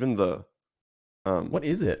like even What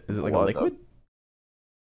is it? Is it like a blood of liquid?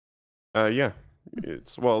 yeah.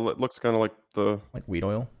 It's well, it looks kind of like the Like weed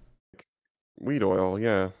oil? weed oil,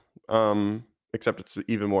 yeah. Except it's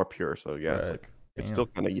even more pure. So yeah, it's Right. like it's still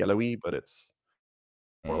Damn. kind of yellowy, but it's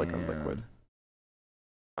more like a liquid.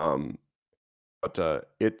 Damn. Um, but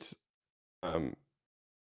it um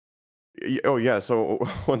oh yeah, so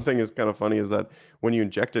one thing is kind of funny is that when you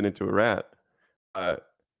inject it into a rat, uh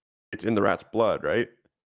it's in the rat's blood, right?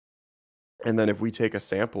 And then if we take a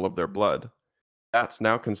sample of their blood, that's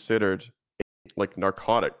now considered like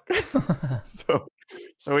narcotic. so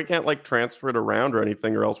so we can't like transfer it around or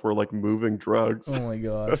anything, or else we're like moving drugs. Oh my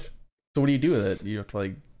gosh. So what do you do with it? You have to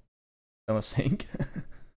like on a sink?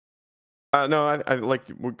 No, I like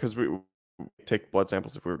because we take blood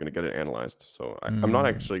samples if we were going to get it analyzed. So I'm not Mm,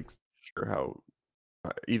 actually sure how.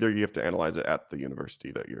 Either you have to analyze it at the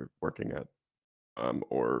university that you're working at,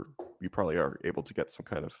 or you probably are able to get some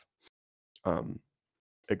kind of um,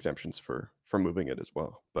 exemptions for moving it as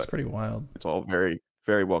well. it's But pretty wild. it's all very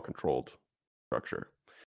very well controlled structure.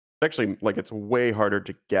 Actually, like it's way harder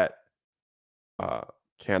to get uh,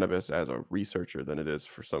 cannabis as a researcher than it is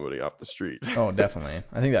for somebody off the street. Oh, definitely.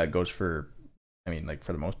 I think that goes for, I mean, like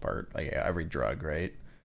for the most part, like every drug, right?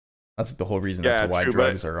 That's the whole reason as to Yeah, why true, but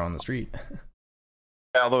drugs are on the street.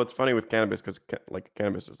 although it's funny with cannabis because like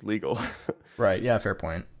cannabis is legal. Right. Yeah. Fair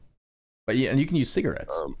point. But yeah, and you can use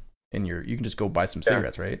cigarettes um, in your. You can just go buy some yeah,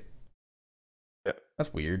 cigarettes, right? yeah.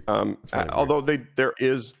 That's weird. That's really weird. Although there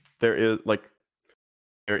is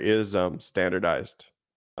standardized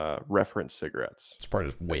reference cigarettes It's probably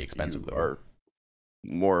just that way expensive you though. are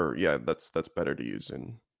more, yeah, that's better to use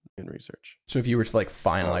in research. So if you were to like Uh,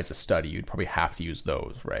 finalize a study, you'd probably have to use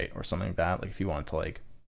those, right, or something like that. Like if you want to like.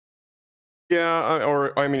 yeah,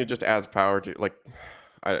 or I mean, it just adds power to like,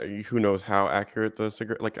 who knows how accurate the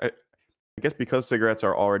cigarette. Like I guess because cigarettes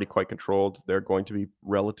are already quite controlled, they're going to be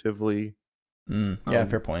relatively Yeah.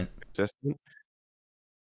 Fair point. consistent.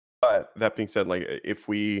 But that being said, like if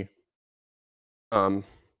um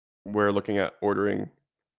we're looking at ordering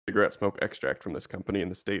cigarette smoke extract from this company in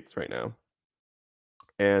the States right now,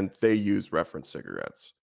 and they use reference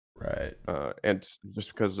cigarettes. Right. And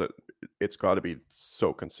just because it's got to be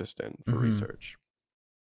so consistent for Mm-hmm. research,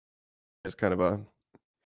 it's kind of a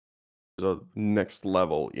next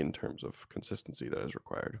level in terms of consistency that is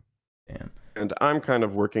required. Damn. And I'm kind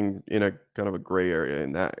of working in a kind of a gray area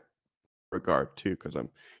in that regard too, because I'm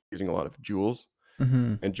using a lot of joules,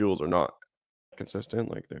 Mm-hmm. and joules are not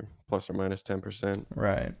consistent. Like they're plus or minus 10%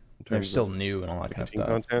 Right. in They're terms still of new and all that kind of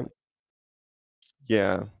nicotine stuff. content.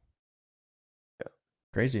 Yeah, yeah.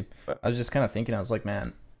 Crazy. But I was just kind of thinking. I was like,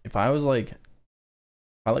 man, if I was like, if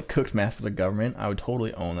I like cooked meth for the government, I would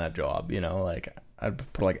totally own that job. You know, like I'd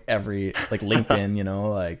put like every like LinkedIn. You know,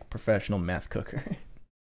 like professional meth cooker.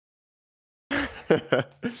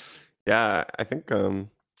 yeah, I think the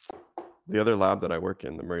other lab that I work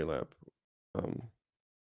in, the Murray lab, um,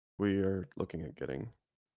 we are looking at getting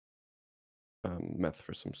meth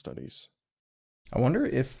for some studies. I wonder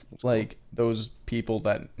if That's cool. like those people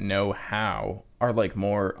that know how are like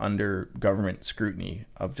more under government scrutiny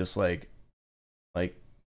of just like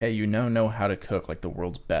hey, you know how to cook like the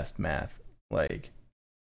world's best meth. Like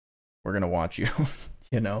we're gonna watch you,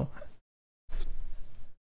 you know?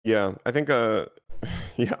 Yeah, I think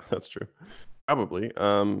yeah, that's true. Probably.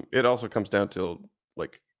 It also comes down to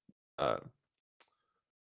like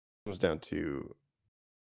comes down to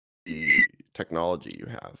the technology you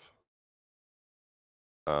have.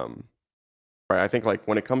 Um, right. I think like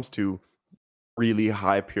when it comes to really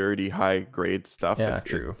high purity, high grade stuff, Yeah, it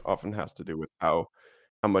true. often has to do with how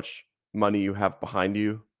much money you have behind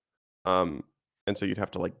you. Um, and so you'd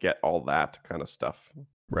have to like get all that kind of stuff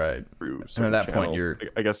Right. through And at certain that point channels. you're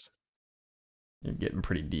I guess. you're getting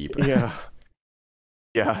pretty deep. Yeah.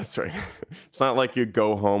 Yeah, that's right. It's not like you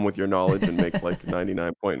go home with your knowledge and make like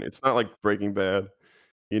 99 point. It's not like Breaking Bad.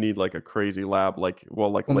 You need like a crazy lab, like well,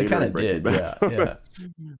 like Well, they later kind in of Breaking did. Bad. Yeah, yeah.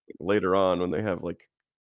 Later on when they have like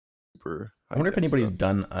super I high wonder if tech anybody's stuff.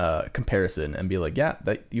 done a comparison and be like, yeah,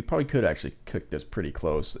 that you probably could actually cook this pretty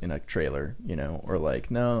close in a trailer, you know, or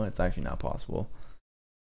like, no, it's actually not possible.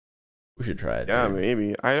 We should try it, Yeah, dude.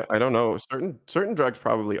 maybe. I don't know. Certain drugs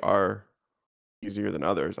probably are easier than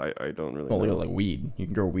others. I don't really Well, look at know. like weed. You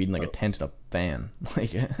can grow weed in like a Uh, tent and a fan.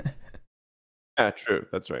 Like, yeah, true.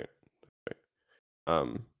 That's right.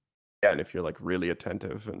 Right. Yeah, and if you're like really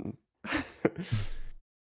attentive and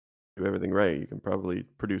do everything right, you can probably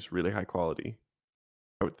produce really high quality.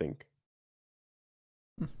 I would think.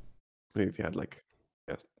 Maybe if you had like,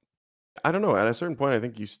 yeah, I don't know. At a certain point, I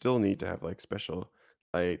think you still need to have like special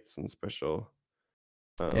lights and special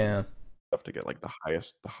yeah. stuff to get like the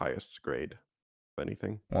highest grade of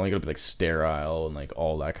anything. Well, you gotta be like sterile and like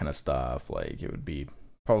all that kind of stuff. Like, it would be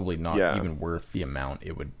probably not Yeah, even worth the amount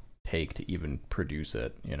it would take to even produce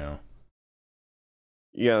it, you know?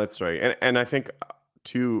 yeah, that's right. And I think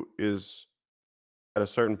too is at a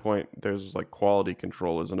certain point there's like quality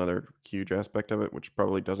control is another huge aspect of it, which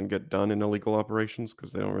probably doesn't get done in illegal operations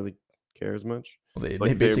because they don't really care as much. Well, they Like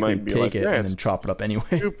they basically might be like, take it yeah, and then chop it up anyway.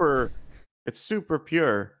 super, it's super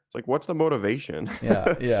pure. It's like, what's the motivation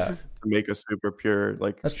Yeah, yeah. to make a super pure?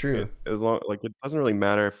 Like, That's true. as long like it doesn't really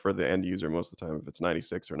matter for the end user most of the time if it's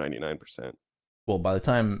 96 or 99%. Well, by the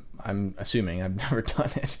time I'm assuming I've never done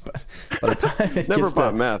it, but by the time it Never gets bought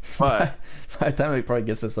to meth, by, but by the time it probably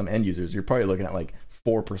gets to some end users, you're probably looking at like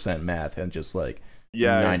 4% math and just like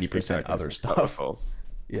yeah, 90% exactly. It's other been cut with stuff. all,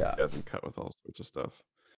 Yeah. yeah, it's been cut with all sorts of stuff.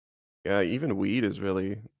 Yeah, even weed is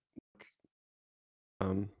really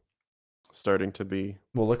um starting to be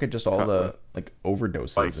Well, look at just all cut with the like overdoses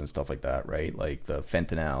spice. and stuff like that, right? Like the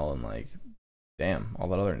fentanyl and like, damn, all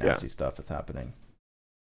that other Yeah. nasty stuff that's happening.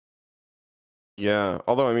 Yeah.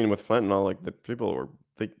 Although I mean with fentanyl, like the people were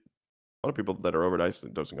they a lot of people that are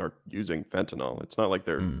overdosing are using fentanyl. It's not like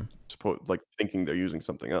they're Mm, supposed like thinking they're using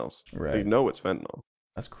something else. They right. know it's fentanyl.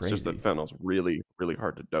 That's It's just that crazy. fentanyl's really, really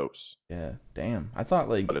hard to dose. Yeah, damn. I thought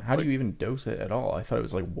But like, it's how do like you even dose it at all? I thought it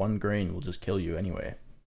was like 1 grain will just kill you anyway,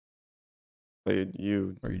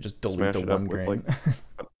 you or you just dilute the smash it one up with like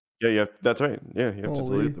grain. yeah, that's right. Yeah, you have to dilute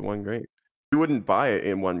Holy. it to 1 grain. You wouldn't buy it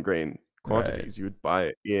in 1 grain Right. quantities. You would buy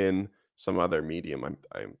it in some other medium.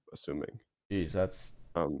 I'm assuming. Jeez, that's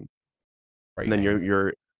Um, and then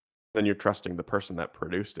frightening. you're trusting the person that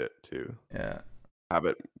produced it to Yeah, have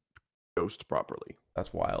it dosed properly.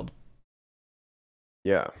 that's wild.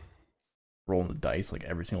 Yeah, Rolling the dice like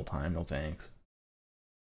every single time. No thanks.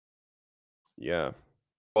 yeah.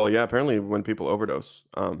 Well, yeah. Apparently, when people overdose,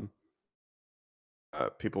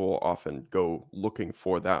 people will often go looking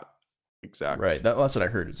for that Right. exact That's what I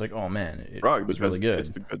heard. It's like, oh man, it drug was really because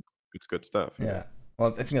good. it's good stuff. Yeah, Yeah.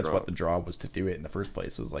 Well, I think that's what strong. the draw was to do it in the first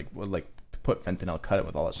place. It was like, well, like put fentanyl, cut it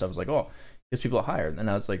with all that stuff. It was like, oh, gets people hired. And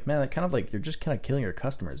I was like, man, that kind of like you're just kind of killing your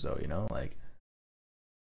customers, though, you know? Like,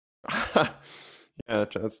 Yeah,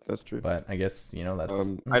 that's true. but I guess that's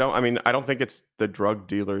I don't think it's the drug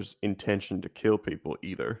dealer's intention to kill people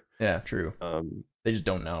either. yeah, true. Um, They just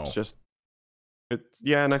don't it's know. just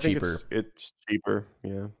yeah, and It's I think cheaper. it's cheaper.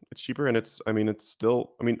 Yeah, it's cheaper, and it's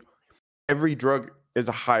still. I mean, every drug is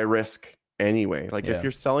a high risk anyway. Like if Yeah.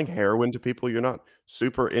 you're selling heroin to people, you're not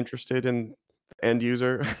super interested in the end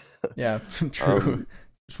user. Yeah, true. um,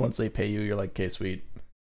 Just once they pay you, you're like, okay, sweet.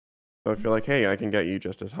 so if you're like, hey, I can get you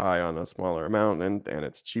just as high on a smaller amount, and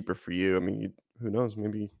it's cheaper for you. I mean, who knows?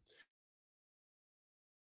 Maybe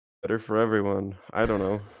better for everyone. I don't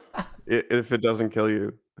know. If it doesn't kill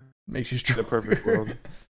you Makes you in a perfect stronger.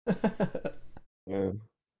 world. Yeah,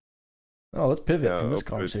 Oh, let's pivot yeah. from this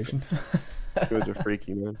conversation. Opioids are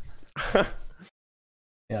freaky, man.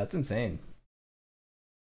 Yeah, it's insane.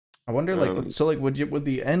 I wonder, like, um, so, like, would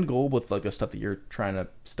the end goal with like the stuff that you're trying to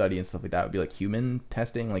study and stuff like that would be like human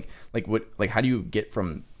testing? Like, how do you get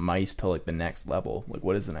from mice to like the next level? Like,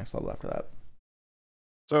 what is the next level after that?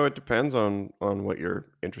 so it depends on what you're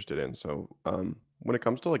interested in. So when it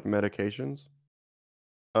comes to like medications,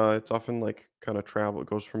 it's often like kind of travel. It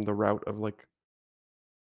goes from the route of like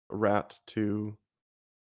a rat to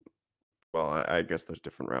well, I guess there's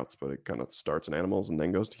different routes, but it kind of starts in animals and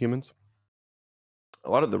then goes to humans. A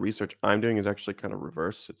lot of the research I'm doing is actually kind of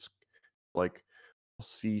reverse. It's like we'll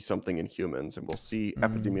see something in humans and we'll see Mm,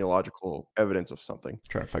 epidemiological evidence of something,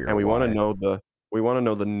 trying to figure and out why. we want to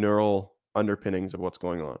know the neural underpinnings of what's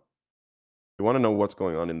going on. We want to know what's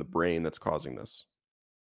going on in the brain that's causing this,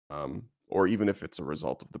 or even if it's a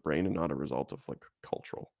result of the brain and not a result of like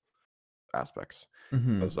cultural aspects.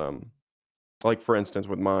 Mm-hmm. Because like for instance,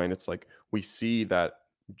 with mine, it's like we see that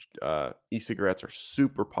e-cigarettes are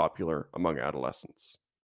super popular among adolescents.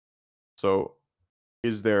 So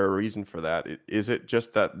is there a reason for that? Is it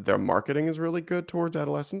just that their marketing is really good towards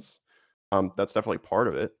adolescents? That's definitely part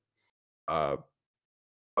of it. Uh,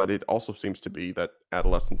 but it also seems to be that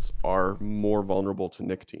adolescents are more vulnerable to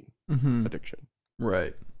nicotine Mm-hmm. addiction.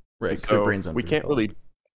 Right. Right. And Because their so brain's we can't underdeveloped. really,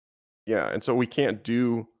 yeah. And so we can't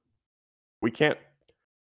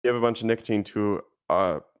give a bunch of nicotine to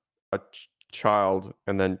a child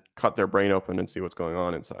and then cut their brain open and see what's going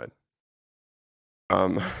on inside.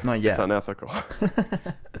 Um, Not it's yet. unethical.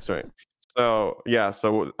 That's right. So yeah,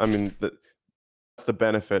 so I mean, that's the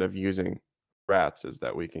benefit of using rats is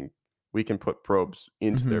that we can put probes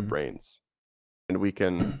into their Mm-hmm. brains, and we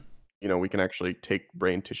can actually take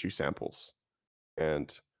brain tissue samples,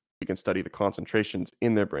 and we can study the concentrations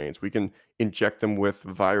in their brains. We can inject them with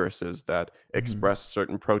viruses that Mm-hmm. express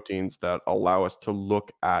certain proteins that allow us to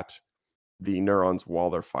look at the neurons while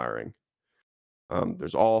they're firing.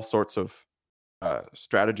 There's all sorts of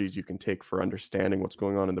strategies you can take for understanding what's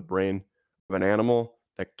going on in the brain of an animal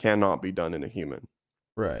that cannot be done in a human.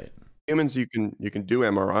 Right. Humans, you can do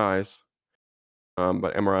MRIs,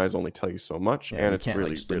 but MRIs only tell you so much, Yeah, and and you it's can't like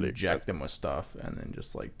really just really inject them expensive. with stuff and then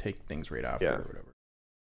just like take things right after Yeah, or whatever.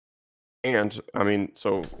 and I mean,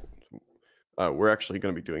 so we're actually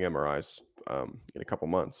going to be doing MRIs in a couple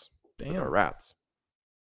months with our Damn. rats.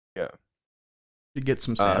 Yeah, You get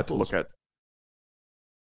some to look samples. at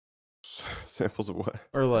samples of what?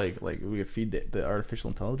 Or like we could feed the artificial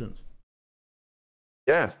intelligence.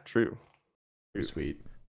 Yeah, true. Pretty True. sweet.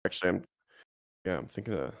 Actually, I'm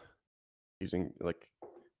thinking of using like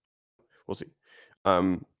we'll see.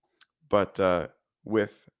 Um, but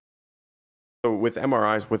with with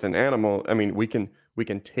MRIs with an animal, I mean, we can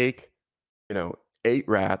take 8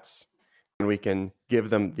 rats and we can give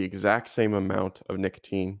them the exact same amount of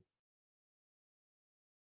nicotine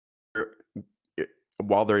er, i-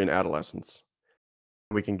 while they're in adolescence.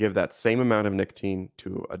 We can give that same amount of nicotine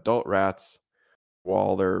to adult rats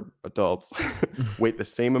while they're adults. Wait the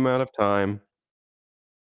same amount of time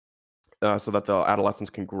so that the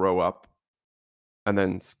adolescents can grow up, and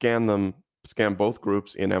then scan both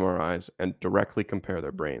groups in MRIs and directly compare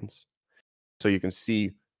their brains. So you can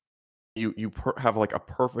see have like a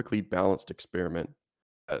perfectly balanced experiment.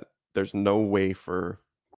 There's no way for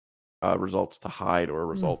results to hide or Mm.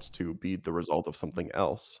 results to be the result of something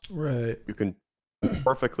else. Right. You can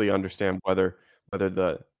perfectly understand whether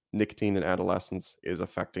the nicotine in adolescence is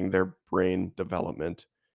affecting their brain development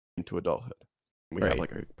into adulthood. We have Right.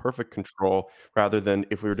 like a perfect control rather than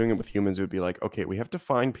if we were doing it with humans, it would be like, okay, we have to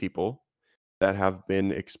find people that have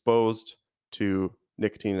been exposed to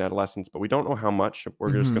nicotine in adolescence, but we don't know how much.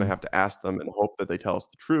 We're just going to Mm-hmm. have to ask them and hope that they tell us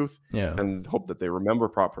the truth Yeah. and hope that they remember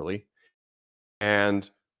properly. And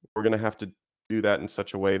we're going to have to do that in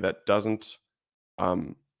such a way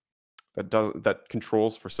um, that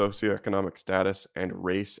controls for socioeconomic status and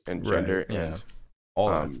race and Right. gender Yeah. and All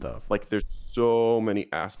that stuff. like there's so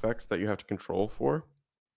many aspects that you have to control for.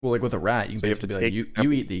 Well, like with a rat, you can So you have to basically be like, take you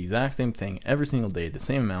samples. eat the exact same thing every single day, the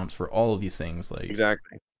same amounts for all of these things. Like,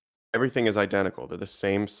 Exactly. Everything is identical. They're the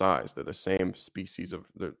same size. They're the same species of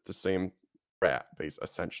they're the same rat base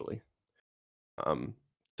essentially. Um,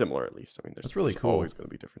 Similar at least. I mean, that's really there's cool. always going to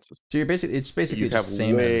be differences. So it's But basically you just have the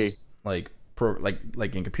same as way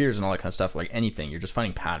like in computers and all that kind of stuff. Like anything, you're just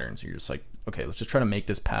finding patterns. You're just like, okay, let's just try to make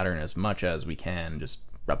this pattern as much as we can, just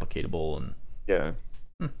replicatable and yeah.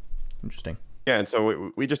 hmm, interesting. Yeah, and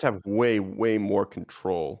so we just have way more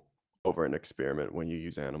control over an experiment when you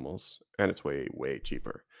use animals, and it's way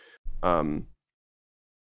cheaper. Um,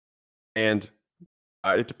 and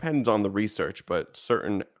it depends on the research, but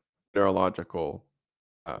certain neurological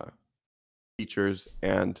uh, features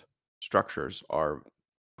and structures are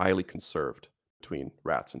highly conserved between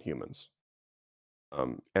rats and humans.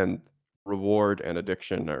 And reward and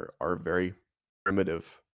addiction are very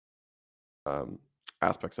primitive um,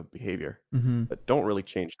 aspects of behavior Mm-hmm. that don't really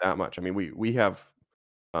change that much. I mean, we have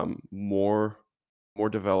more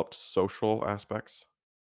developed social aspects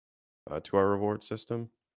to our reward system.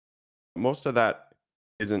 Most of that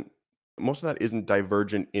isn't most of that isn't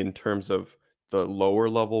divergent in terms of the lower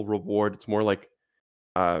level reward. It's more like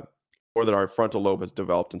uh, or that our frontal lobe has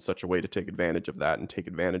developed in such a way to take advantage of that and take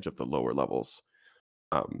advantage of the lower levels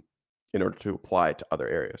um, in order to apply it to other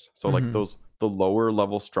areas. So like Mm-hmm. the lower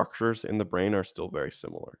level structures in the brain are still very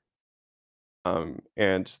similar.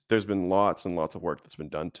 And there's been lots and lots of work that's been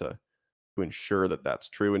done to ensure that that's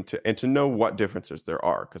true and to know what differences there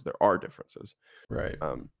are because there are differences. Right.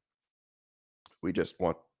 Um, we just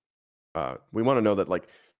want we want to know that like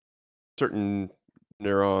certain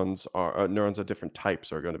neurons of different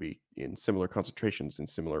types are going to be in similar concentrations in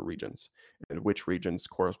similar regions, and which regions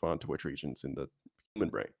correspond to which regions in the human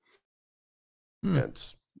brain. and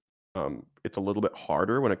it's a little bit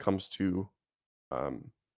harder when it comes to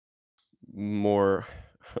um, more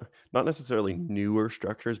not necessarily newer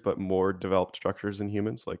structures, but more developed structures in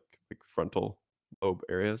humans, like frontal lobe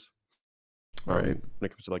areas. Right. When it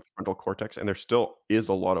comes to like the frontal cortex, and there still is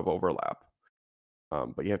a lot of overlap,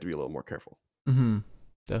 but you have to be a little more careful. Mm-hmm.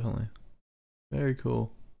 Definitely. Very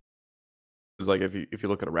cool. It's like if you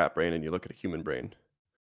look at a rat brain and you look at a human brain,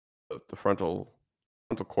 the frontal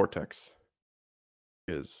cortex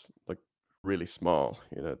is like really small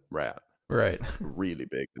in a rat, Right. really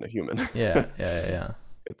big in a human. Yeah. Yeah. Yeah.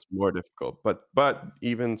 It's more difficult, but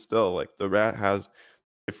even still, like the rat has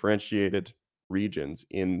differentiated regions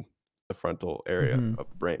in the frontal area Mm-hmm. of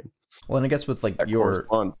the brain Well, and I guess with like that your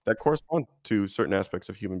correspond to certain aspects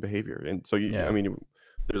of human behavior. And so I yeah. mean,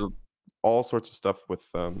 there's all sorts of stuff with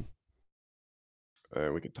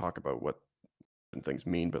we could talk about what things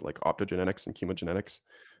mean, but like optogenetics and chemogenetics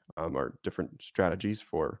are different strategies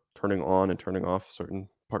for turning on and turning off certain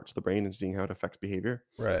parts of the brain and seeing how it affects behavior.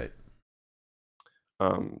 Right.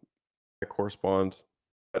 Um, that correspond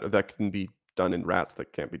that can be done in rats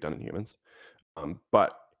that can't be done in humans,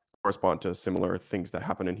 but correspond to similar things that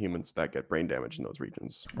happen in humans that get brain damage in those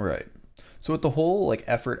regions. Right. So with the whole like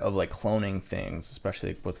effort of like cloning things,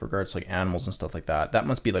 especially with regards to like animals and stuff like that, that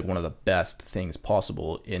must be like one of the best things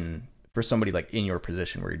possible in for somebody like in your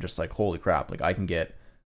position where you're just like, holy crap, like I can get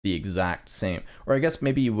the exact same, or I guess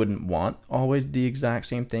maybe you wouldn't want always the exact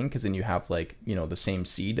same thing because then you have like, you know, the same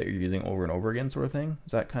seed that you're using over and over again sort of thing.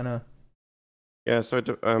 Is that kind of Yeah, so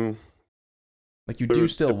like you it do would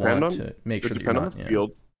still depend want on to make it sure that you're depend on the not, yeah.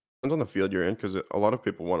 field. Depends on the field you're in, because a lot of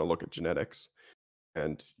people want to look at genetics,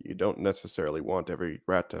 and you don't necessarily want every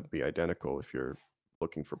rat to be identical if you're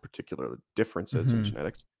looking for particular differences in Mm-hmm.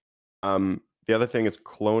 genetics. The other thing is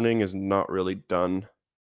cloning is not really done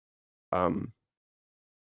um,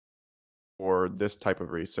 for this type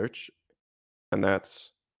of research, and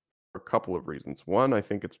that's for a couple of reasons. One, I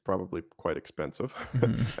think it's probably quite expensive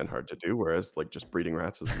Mm-hmm. and hard to do, whereas like just breeding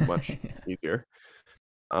rats is much easier.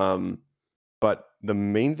 Um, but the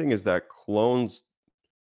main thing is that clones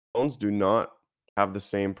do not have the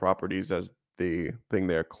same properties as the thing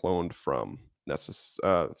they're cloned from.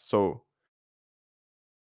 So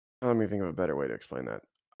let me think of a better way to explain that.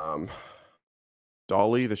 Um,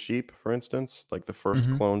 Dolly the sheep, for instance, like the first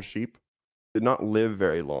Mm-hmm. cloned sheep, did not live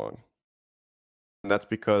very long, and that's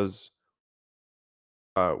because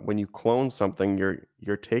when you clone something,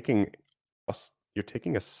 you're taking you're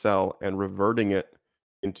taking a cell and reverting it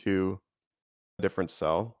into a different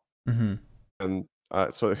cell, Mm-hmm. and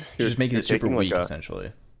so Just making you're it super taking like weak a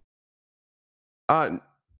essentially. n-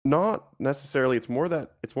 not necessarily. It's more that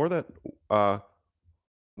uh,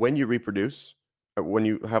 when you reproduce, when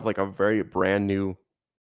you have like a very brand new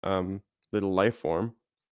um, little life form,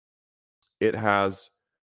 it has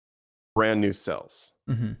brand new cells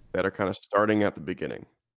Mm-hmm. that are kind of starting at the beginning,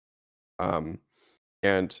 um,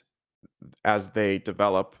 and as they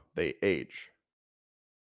develop, they age.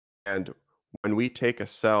 And when we take a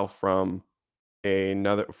cell from an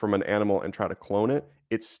animal and try to clone it,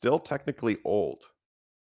 it's still technically old.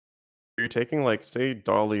 You're taking like, say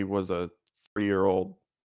Dolly was a 3-year-old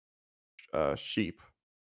sheep,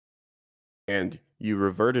 and you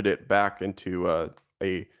reverted it back into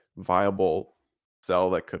a viable cell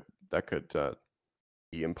that could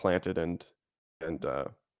be implanted and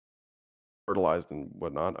fertilized and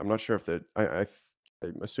whatnot. I'm not sure if I'm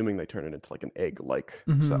assuming they turn it into like an egg-like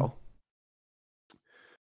Mm-hmm. cell.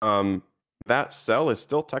 Um, that cell is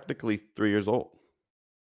still technically 3 years old.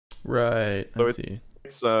 Right. I So see.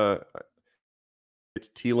 it's its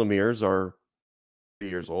telomeres are 3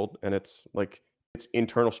 years old, and it's like its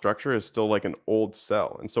internal structure is still like an old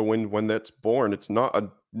cell. And so when that's born, it's not a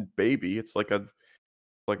baby, it's like a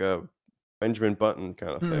Benjamin Button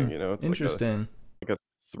kind of Hmm. thing, It's Interesting. like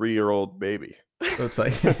a 3-year-old baby. So it's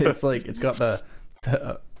like it's got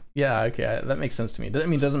the yeah, okay, that makes sense to me. I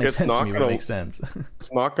mean, it doesn't make It's sense to not me, but it gonna makes sense.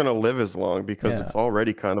 it's not gonna live as long because Yeah, it's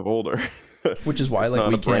already kind of older. which is why It's like not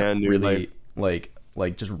we a can't brand new life. really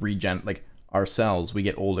like just regen like ourselves. We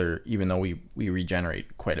get older even though we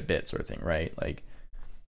regenerate quite a bit, sort of thing, right? Like,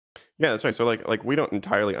 Yeah, that's right. So like we don't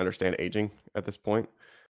entirely understand aging at this point.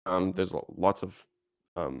 There's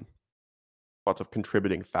um lots of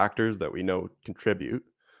contributing factors that we know contribute.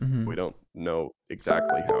 mm-hmm. We don't know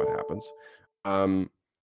exactly how it happens. Um,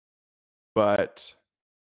 but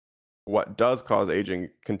what does cause aging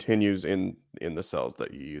continues in the cells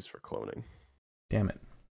that you use for cloning. Damn it.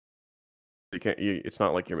 It's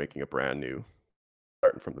not like you're making a brand new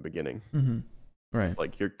starting from the beginning. Mm-hmm. Right.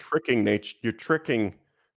 Like you're tricking nature, you're tricking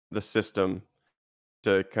the system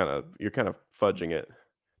to you're kind of fudging it,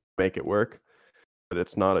 make it work. but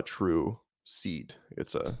it's not a true seed.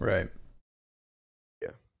 It's a Right.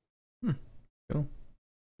 yeah. Cool.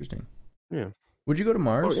 Interesting. Yeah. Would you go to Oh,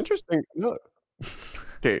 Mars? interesting. No.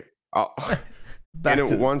 Okay. Back In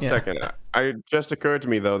to one yeah. second, I just occurred to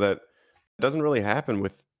me though that it doesn't really happen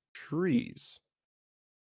with trees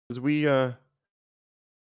because we I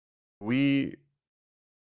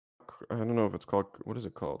don't know if it's called what is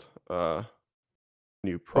it called when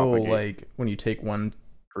you Oh, propagate like when you take one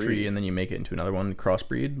tree tree. and then you make it into another one,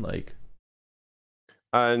 crossbreed, like.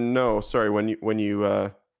 No, sorry. When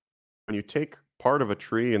you take part of a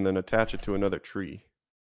tree and then attach it to another tree.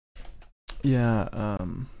 Yeah.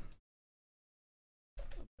 I'm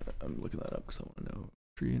looking that up because I want to know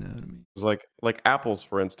tree anatomy. It's like apples,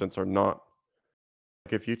 for instance, are not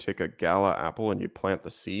like if you take a gala apple and you plant the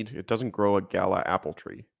seed, it doesn't grow a gala apple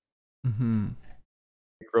tree. Mm-hmm.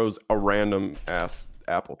 It grows a random ass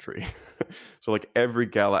apple tree. So like every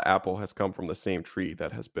gala apple has come from the same tree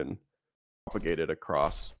that has been propagated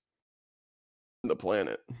across the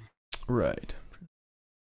planet. Right.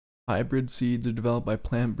 Hybrid seeds are developed by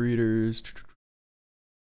plant breeders.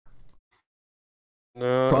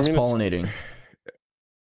 No, I Cross mean pollinating.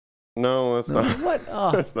 no, that's No, not. what?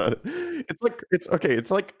 Oh, That's not it. It's like it's okay.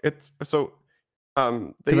 It's like it's so.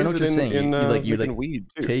 They because I know use what it you're saying. in You making weed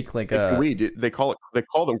too. take like Making a weed, they call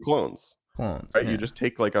them clones, clones. right? You Yeah. just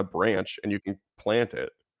take like a branch and you can plant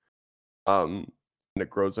it, and it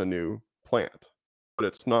grows a new plant. But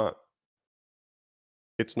it's not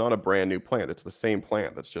a brand new plant. It's the same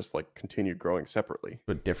plant that's just like continued growing separately.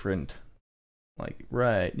 But different. Like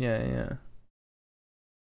right. Yeah. Yeah.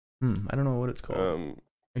 I don't know what it's called. Are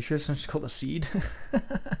you sure it's not just called a seed?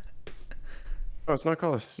 No, it's not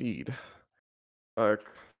called a seed.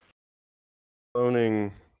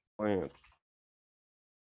 Cloning plant.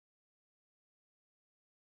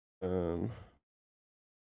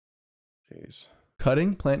 Jeez,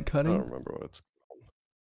 Cutting? Plant I don't cutting? remember what it's called.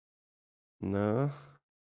 No,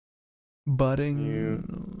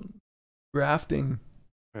 Budding? Grafting?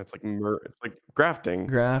 it's like it's like grafting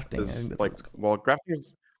Grafting. I think is that's what like it's called. well,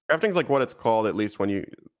 grafting's like what it's called at least when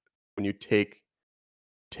you take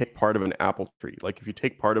part of an apple tree. Like if you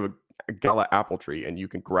take part of a gala apple tree and you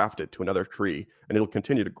can graft it to another tree and it'll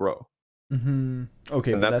continue to grow. Mm-hmm.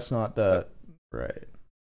 Okay, And but that's not the that- right.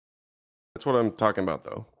 that's what I'm talking about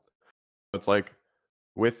though. It's like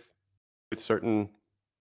with certain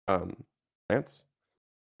plants,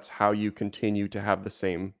 that's how you continue to have the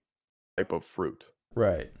same type of fruit.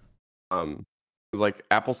 Right. Um, 'Cause, like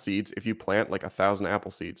apple seeds, if you plant like 1,000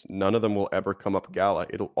 apple seeds, none of them will ever come up gala.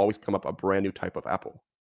 It'll always come up a brand new type of apple.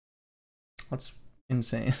 That's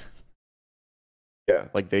insane. Yeah,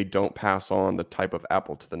 like they don't pass on the type of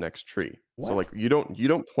apple to the next tree. So What? like you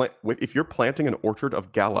don't plant if you're planting an orchard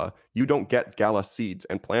of gala, you don't get gala seeds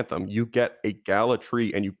and plant them. You get a gala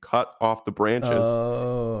tree and you cut off the branches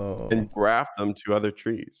Oh, and graft them to other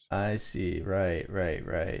trees. I see.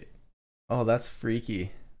 Right. Oh, that's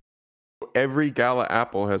freaky. Every gala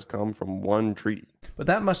apple has come from one tree. But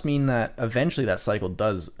that must mean that eventually that cycle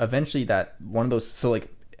does. Eventually, that one of those. So, like,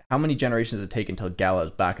 how many generations does it take until Gala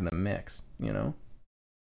is back in the mix? You know.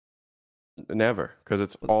 Never, because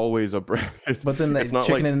it's always a brand. But then the it's not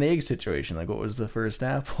chicken like and egg situation. Like, what was the first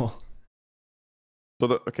apple?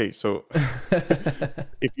 so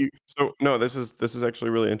if you no, this is actually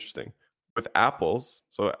really interesting with apples.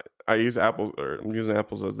 So I use apples, or I'm using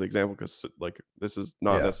apples as the example because like this is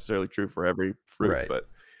not Yeah. necessarily true for every fruit, Right. but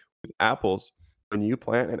with apples, when you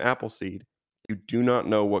plant an apple seed, you do not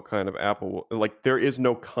know what kind of apple. Like there is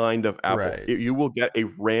no kind of apple. Right. You will get a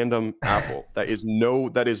random apple that is no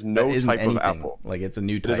That isn't type anything. of apple. Like, it's a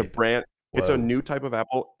new It is a type. brand. It's a Whoa. new type of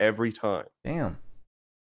apple every time. Damn.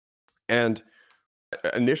 And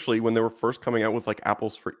initially, when they were first coming out with like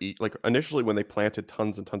apples for eat, like initially when they planted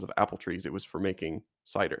tons and tons of apple trees, it was for making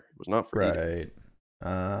cider. It was not for eating.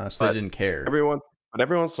 Right. So But they didn't care. every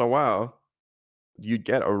once in a while, you'd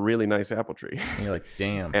get a really nice apple tree, And you're like,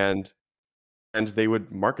 damn. and they would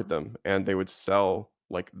market them, and they would sell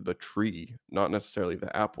like the tree, not necessarily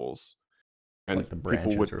the apples, and Like the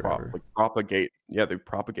people would branches or whatever. propagate. Yeah, they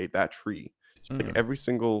propagate that tree. So like every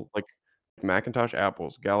single like Macintosh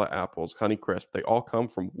apples, Gala apples, Honeycrisp, they all come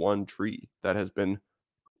from one tree that has been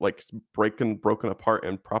like broken apart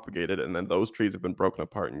and propagated, and then those trees have been broken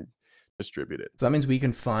apart and distributed. So that means we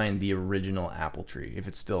can find the original apple tree if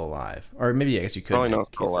it's still alive, or maybe I guess you could. Probably not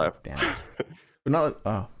still alive. Damn it. But not.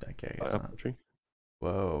 Oh, okay. I guess Apple not. tree.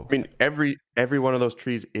 Whoa. I mean, every one of those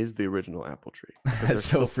trees is the original apple tree. That's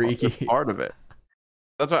so freaky. They're part of it.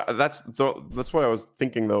 That's what I was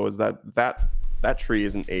thinking though, is that tree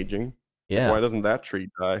isn't aging. Yeah. Why doesn't that tree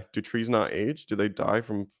die? Do trees not age? Do they die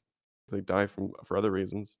from they die for other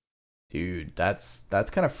reasons. Dude, that's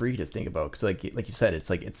kind of freaky to think about because like you said, it's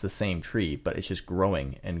like it's the same tree, but it's just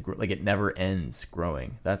growing and like it never ends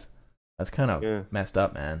growing. That's kind of Yeah, messed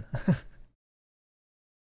up, man.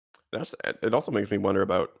 it also makes me wonder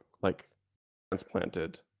about like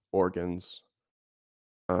transplanted organs,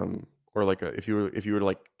 or like if you were to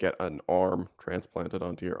like get an arm transplanted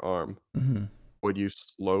onto your arm, Hmm. would you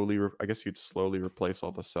I guess you'd slowly replace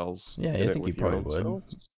all the cells Yeah, in I it think you with your probably own would.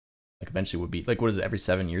 cells? Like eventually would be like what is it every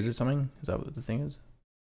 7 years or something? Is that what the thing is?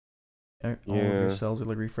 All of your Yeah, cells are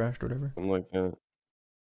like refreshed or whatever. something like that.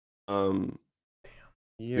 Um,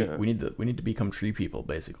 We yeah, need to become tree people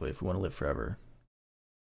basically if we want to live forever.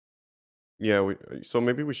 yeah. So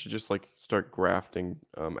maybe we should just like start grafting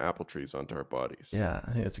apple trees onto our bodies. Yeah,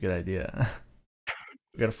 I think that's a good idea.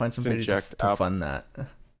 We gotta find Just somebody inject to apple. fund that.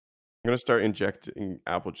 I'm gonna start injecting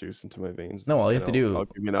apple juice into my No, veins, all you have and to do, I'll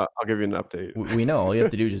give you an update. we know, all you have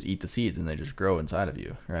to do is just eat the seeds and they just grow inside of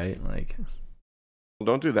you, right? Like, Well,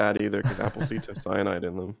 don't do that either, because apple seeds have cyanide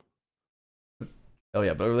in them. oh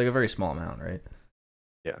yeah, but like a very small amount, right?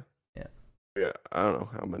 Yeah, Yeah. yeah. I don't know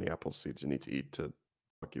how many apple seeds you need to eat to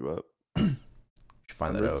fuck you up. Should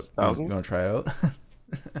find that out. Hundreds, You thousands. want to try it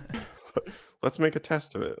out? Let's make a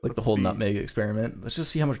test of it. Like the Let's whole see. nutmeg experiment. Let's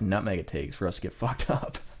just see how much nutmeg it takes for us to get fucked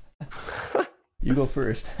up. You go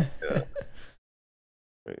first. Yeah.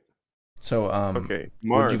 Right. So, Okay,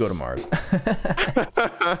 where did you Mars. go to Mars?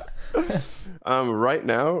 Right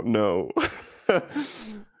now, no.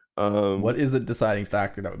 What um, is the deciding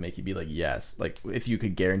factor that would make you be like, yes? Like, if you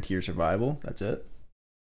could guarantee your survival, that's it?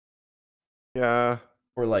 yeah.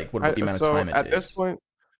 Or like, what about the amount of So time it at this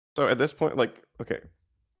takes? point, like, okay,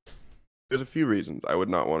 there's a few reasons I would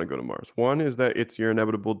not want to go to Mars. One is that it's your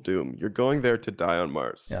inevitable doom. You're going there to die on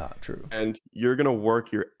Mars, Yeah, true. and you're gonna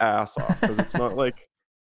work your ass off because it's not like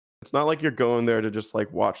you're going there to just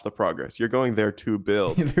like watch the progress. You're going there to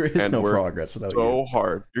build There is and no work progress without you. so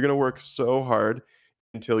hard. You're gonna work so hard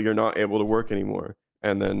until you're not able to work anymore.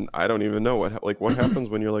 And then I don't even know what happens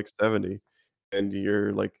when you're like 70 and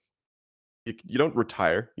you're like you don't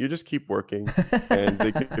retire. You just keep working, and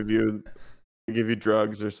they give you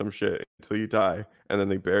drugs or some shit until you die, and then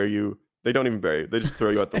they bury you. They don't even bury you. They just throw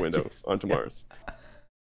you out the window Just onto Mars.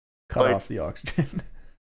 cut off Like, the oxygen.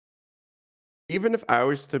 even if I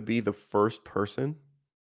was to be the first person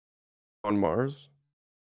on Mars,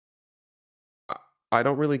 I, I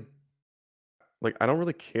don't really I don't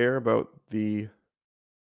really care about the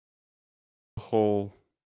whole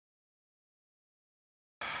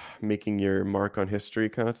making your mark on history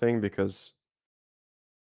kind of thing, because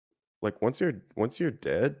like once you're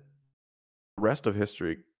dead, the rest of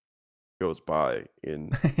history goes by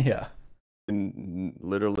Yeah. in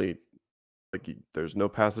literally like there's no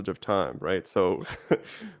passage of time, right? So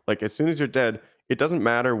like as soon as you're dead, it doesn't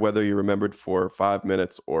matter whether you're remembered for 5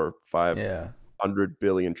 minutes or Yeah. 500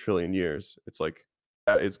 billion trillion years. It's like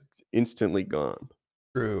that is instantly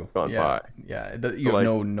True. gone Yeah. by. Yeah. You So have like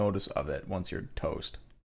no notice of it once you're toast.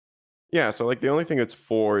 yeah, so like the only thing it's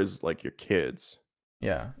for is like your kids.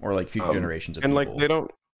 Yeah. Or like future Um generations of and like people. they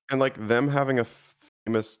don't and like them having a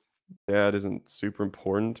famous dad isn't super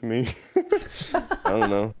important to me. I don't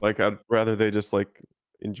know. Like I'd rather they just like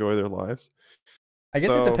enjoy their lives. I guess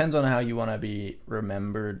it So depends on how you want to be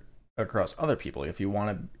remembered across other people. If you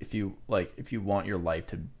want your life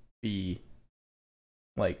to be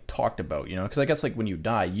like talked about, because I guess like when you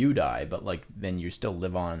die, but like then you still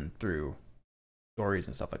live on through stories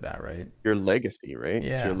and stuff like that, right? your legacy, right?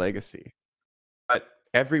 It's your Yeah. legacy. But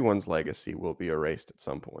everyone's legacy will be erased at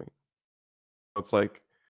some point. So it's like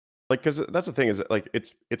because that's the thing is that like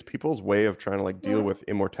it's people's way of trying to like deal with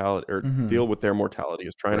immortality or Mm-hmm. deal with their mortality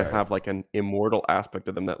is trying to Right. have like an immortal aspect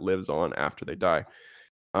of them that lives on after they die.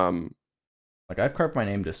 Um, Like I've carved my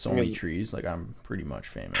name to so thing many is, trees. Like I'm pretty much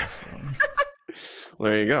famous. So. well,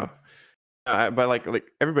 there you go. But like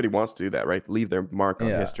everybody wants to do that, right? Leave their mark on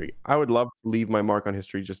Yeah. history. I would love to leave my mark on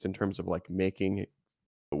history just in terms of like making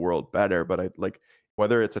the world better, but I like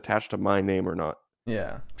whether it's attached to my name or not.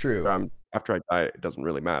 Yeah. True. After I die, it doesn't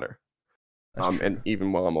really matter. That's And true.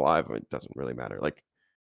 even while I'm alive, it doesn't really matter. Like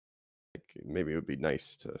maybe it would be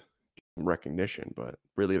nice to get some recognition, but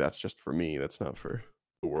really that's just for me. That's not for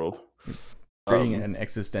the world. Creating Um, an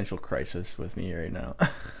existential crisis with me right now.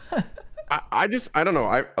 I don't know.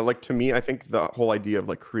 I like to me, I think the whole idea of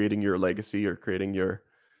like creating your legacy or creating your,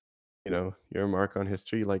 your mark on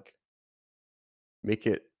history, like make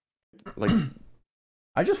it like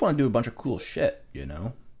I just want to do a bunch of cool shit,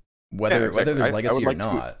 yeah, Whether exactly. there's I legacy would or like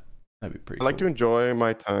to not, that'd be pretty I like to cool. enjoy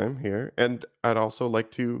my time here, and I'd also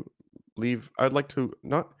like to leave. I'd like to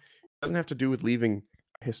not. It doesn't have to do with leaving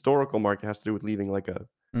a historical mark. It has to do with leaving like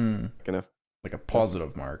Mm, Like like a an F,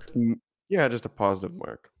 positive mark. yeah, just a positive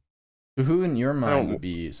mark. So who in your I mind don't. would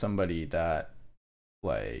be somebody that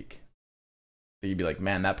like that you'd be like,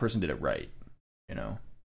 man, that person did it right, you know?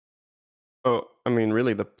 Oh, I mean,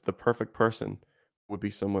 really, the perfect person would be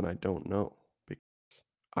someone I don't know because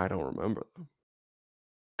I don't remember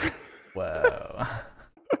them. Wow.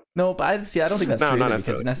 No, but I see. I don't think that's No, true not either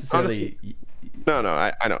because necessarily. Honestly, necessarily, no, no.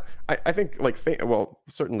 I know. I think like fame. Well,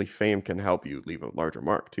 certainly fame can help you leave a larger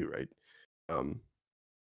mark too, right? Um,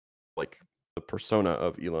 like the persona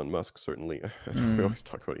of Elon Musk certainly. I know we mm, always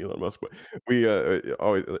talk about Elon Musk, but we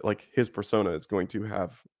always like his persona is going to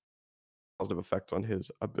have positive effects on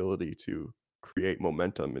his ability to create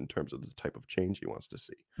momentum in terms of the type of change he wants to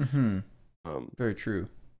see. mm-hmm, Um, very true.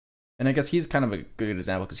 And I guess he's kind of a good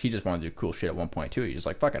example because he just wanted to do cool shit at one point too. He's just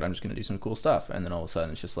like, fuck it, I'm just gonna do some cool stuff, and then all of a sudden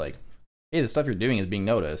it's just like, hey, the stuff you're doing is being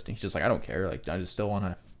noticed. And he's just like, I don't care. Like, I just still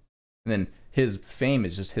wanna. And then his fame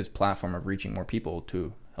is just his platform of reaching more people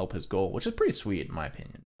to help his goal, which is pretty sweet in my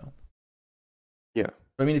opinion. So. yeah,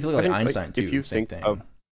 But I mean, if you look I at like think like Einstein if too, you same think of thing.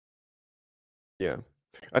 yeah,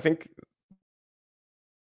 I think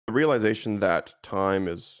the realization that time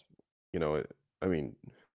is, you know, I mean,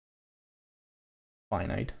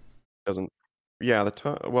 Finite. doesn't, yeah, the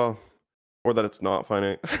time, well, or that it's not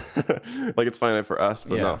finite, like it's finite for us,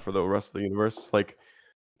 but Yeah. not for the rest of the universe. Like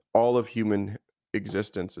all of human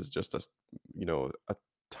existence is just a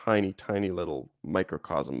tiny, tiny little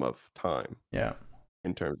microcosm of time Yeah.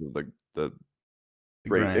 in terms of the The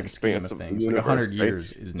great grand scheme expanse of of the things, like a universe, hundred right?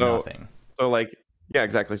 years is So, nothing. so like, yeah,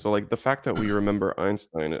 exactly. So like the fact that we remember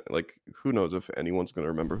Einstein, like who knows if anyone's going to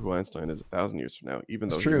remember who Einstein is 1,000 years from now, even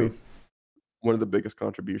That's though he true. made one of the biggest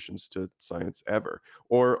contributions to science ever.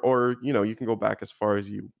 Or you can go back as far as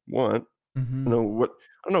you want. Mm-hmm. I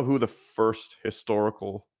don't know who the first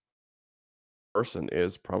historical person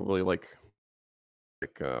is. Probably like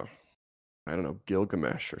I don't know,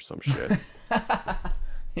 Gilgamesh or some shit.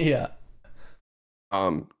 Yeah.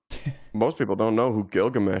 Um, most people don't know who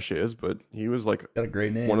Gilgamesh is, but he was like Got a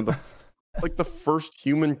great one of name. the first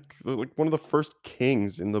human, like one of the first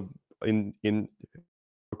kings in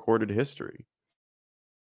recorded history,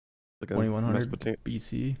 like a 2100 Mesopotamia.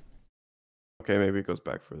 BC. Okay, maybe it goes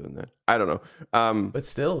back further than that. I don't know. But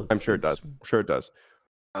still, I'm it's sure it does. it's I'm sure it does.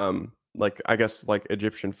 Like I guess like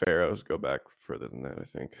Egyptian pharaohs go back further than that. I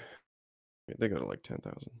think they go to like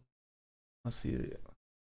 10,000. let's see.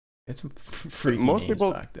 It's some But freaky names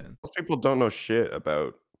back then. most people don't know shit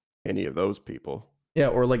about any of those people. Yeah,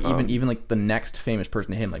 or like even Um, even like the next famous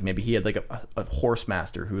person to him, like maybe he had like a horse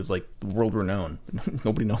master who was like world renowned.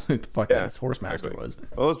 Nobody knows who the fuck yeah, that horse master exactly. was.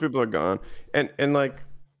 All those people are gone, and like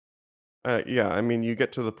yeah, I mean, you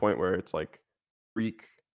get to the point where it's like Greek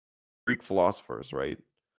Greek philosophers, right?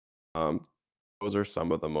 Um, those are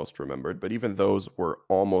some of the most remembered, but even those were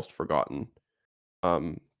almost forgotten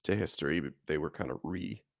to history. They were kind of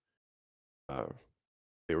uh,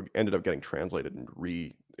 they were ended up getting translated and Hmm.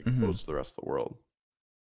 re-exposed to the rest of the world.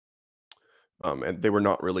 And they were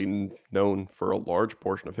not really known for a large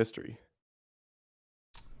portion of history.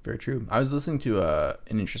 Very true. I was listening to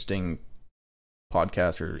an interesting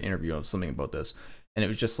podcast or interview of something about this, and it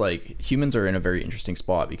was just like humans are in a very interesting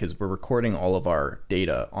spot because we're recording all of our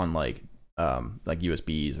data on like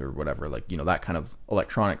USBs or whatever, like that kind of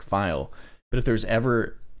electronic file. But if there's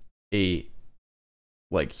ever a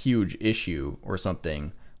like huge issue or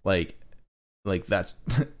something, like that's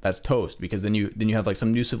that's toast because then you have like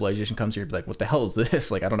some new civilization comes here, be like, what the hell is this?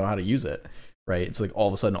 Like I don't know how to use it, right? It's like all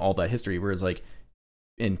of a sudden all that history. Whereas like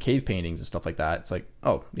in cave paintings and stuff like that, it's like,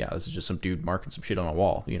 oh yeah, this is just some dude marking some shit on a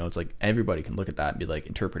wall. It's like everybody can look at that and be like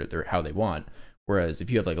interpret it how they want. Whereas if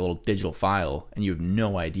you have like a little digital file and you have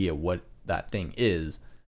no idea what that thing is,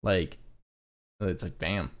 like it's like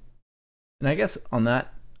bam. And I guess on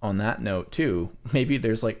that note too, maybe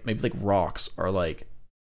like rocks are like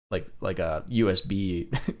a USB,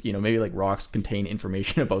 maybe like rocks contain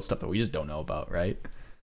information about stuff that we just don't know about, right?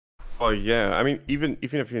 Oh yeah, I mean, even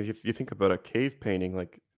if you think about a cave painting,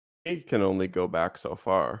 like it can only go back so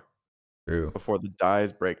far True. before the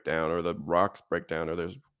dyes break down or the rocks break down or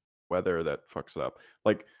there's weather that fucks it up.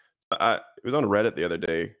 Like it was on Reddit the other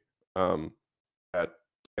day, um, that,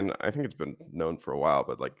 and I think it's been known for a while,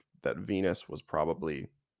 but like that Venus was probably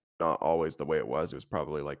not always the way it was. It was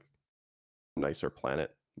probably like a nicer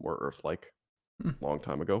planet, more Earth-like, Hmm. long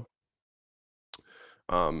time ago.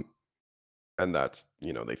 Um, and that's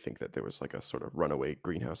they think that there was like a sort of runaway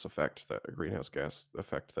greenhouse effect, that a greenhouse gas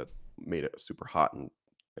effect that made it super hot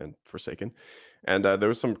and forsaken. And there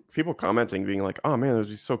was some people commenting being like, oh man, it would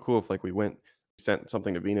be so cool if like we sent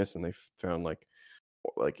something to Venus and they found like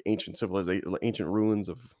ancient civilization, ancient ruins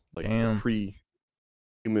of like a Damn.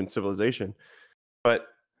 human civilization, but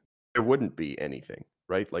there wouldn't be anything,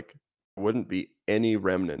 right? Like, there wouldn't be any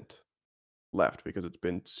remnant left because it's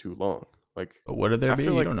been too long. Like, But would there be? after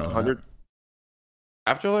You like don't know that. 100,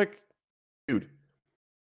 after like, dude,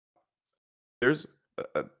 there's, uh,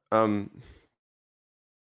 uh, um,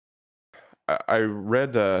 I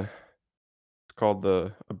read, it's called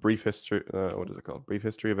A Brief History, what is it called? Brief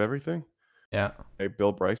History of Everything Yeah. by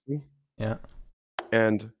Bill Bryson. Yeah.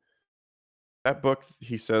 And that book,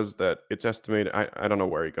 he says that it's estimated, I don't know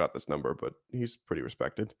where he got this number, but he's pretty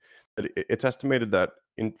respected. That it's estimated that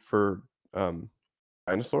for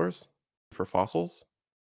dinosaurs, for fossils,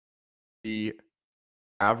 the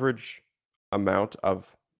average amount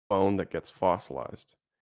of bone that gets fossilized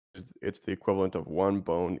it's the equivalent of one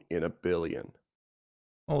bone in a billion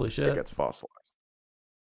Holy that shit. gets fossilized.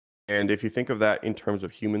 And if you think of that in terms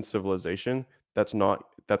of human civilization, that's not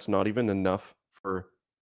even enough for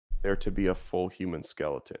there to be a full human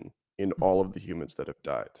skeleton in all of the humans that have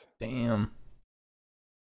died. Damn.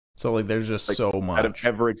 So like there's just Like, so that have much.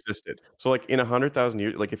 ever existed. So like in 100,000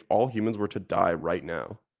 years, like if all humans were to die right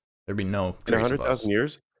now, There'd be no in trace of us. 100,000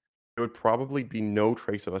 years, there would probably be no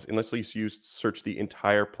trace of us unless you search the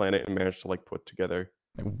entire planet and manage to like put together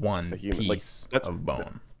Like a one human. Like piece that's of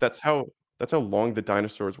bone. that's how long the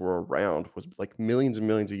dinosaurs were around, was like millions and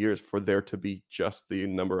millions of years for there to be just the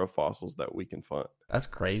number of fossils that we can find. That's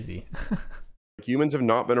crazy. Like, humans have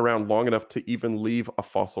not been around long enough to even leave a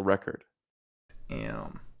fossil record.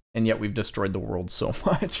 Damn. And yet we've destroyed the world so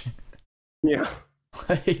much. Yeah.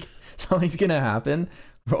 Like something's gonna happen.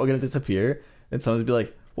 We're all gonna disappear. And someone's gonna be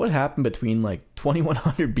like, what happened between like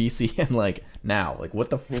 2100 BC and like now? Like what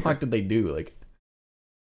the fuck did they do? Like,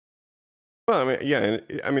 Well, I mean, yeah,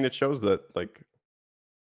 and I mean, it shows that like,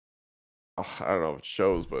 I don't know if it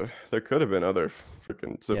shows, but there could have been other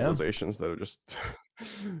freaking civilizations that have just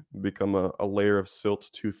become a layer of silt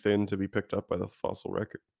too thin to be picked up by the fossil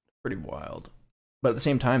record. pretty wild. But at the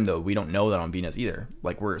same time, though, we don't know that on Venus either.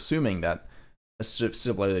 Like we're assuming that a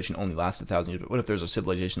civilization only lasted 1,000 years. But what if there's a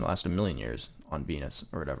civilization that lasted 1,000,000 years on Venus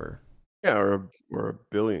or whatever? Yeah, or a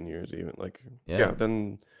billion years even. Like, yeah,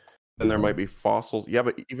 then there might be fossils. Yeah,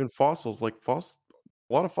 but even fossils, like a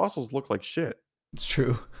lot of fossils look like shit. It's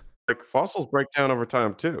true. Like, fossils break down over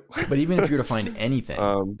time too. But even if you were to find anything,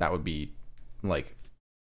 that would be like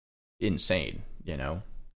insane, you know?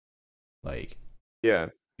 Like, yeah,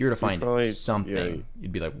 if you were to find probably, something,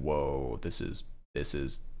 you'd be like, whoa, this is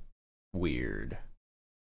weird.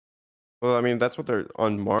 well, I mean, that's what they're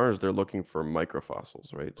on Mars. They're looking for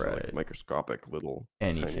microfossils, right? So like Right. microscopic little,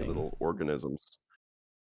 tiny Anything. little organisms. It's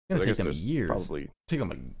gonna But I take guess them there's years. probably Take them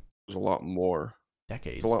like there's a lot more.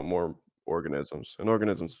 decades. There's a lot more organisms, and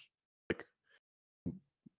organisms like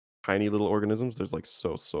tiny little organisms. There's like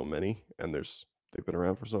so many, and they've been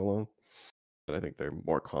around for so long that I think they're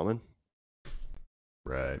more common.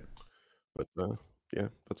 Right. But yeah,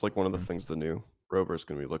 that's like one of the things the new rover is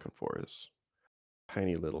going to be looking for is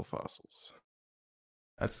tiny little fossils.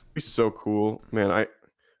 That's It's so cool, man.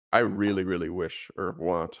 I really wish or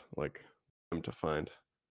want like them to find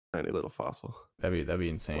tiny little fossil. that'd be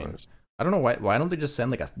insane. Mars. I don't know why don't they just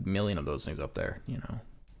send like 1,000,000 of those things up there, you know?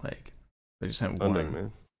 Like they just sent Funding, one.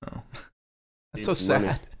 man. Oh. That's Needs so sad.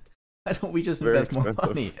 money. Why don't we just Very invest more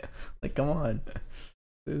expensive. money? Like, come on.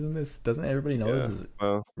 Doesn't everybody know Yeah, this is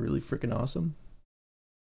well, really freaking awesome?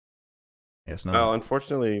 I guess not. well,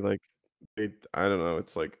 unfortunately, like I don't know.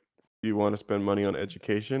 It's like, do you want to spend money on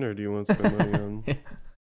education or do you want to spend money on? Yeah,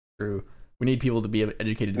 true. We need people to be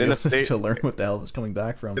educated to, be In the able state- to learn what the hell is coming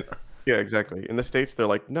back from. Yeah, exactly. In the States, they're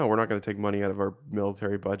like, no, we're not going to take money out of our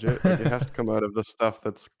military budget. Like, it has to come out of the stuff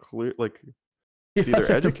that's clear. Like, it's Yeah, either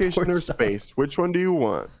yeah, education or important stuff. space. Which one do you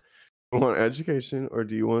want? Do you want education or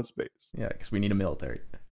do you want space? Yeah, because we need a military.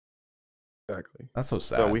 Exactly. That's so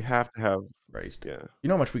sad. So we have to have. Christ. Yeah. You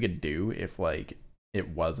know how much we could do if like it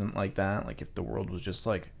wasn't like that? Like if the world was just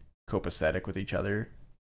like copacetic with each other.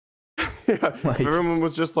 Yeah. Like- Everyone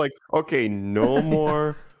was just like, okay, no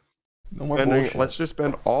more. No more spending. bullshit. Let's just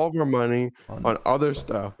spend all of our money on other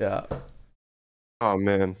stuff. Yeah. Oh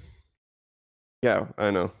man. Yeah,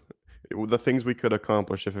 I know. The things we could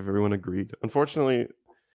accomplish if everyone agreed. Unfortunately,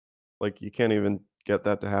 like, you can't even get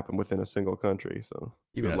that to happen within a single country. So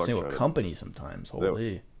Even good a luck single trying to- company sometimes.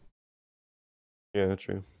 Holy. Yeah,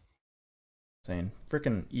 true. Insane.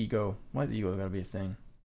 Freaking ego. Why is ego gotta be a thing?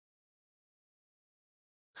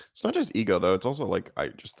 It's not just ego though. It's also like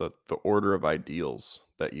just the order of ideals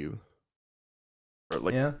that you, or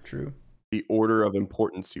like Yeah, true. the order of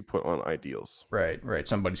importance you put on ideals. Right.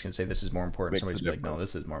 Somebody's gonna say this is more important. Makes Somebody's a gonna be like, no,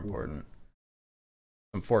 difference. this is more important.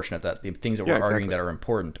 Unfortunate that the things that Yeah, we're arguing exactly. that are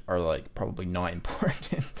important are like probably not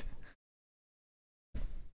important.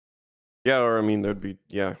 Yeah, or I mean, there'd be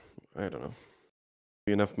I don't know,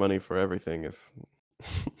 be enough money for everything if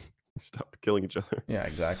we stopped killing each other Yeah,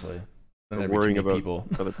 exactly. Then or there'd be too worrying many about people.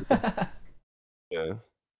 other people. Yeah.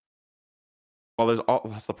 Well,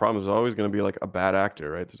 that's the problem. There's always going to be like a bad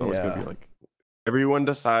actor, right? There's always going to be Yeah. like everyone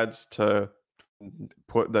decides to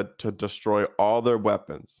to destroy all their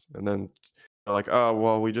weapons, and then they're like, oh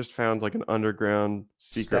well, we just found like an underground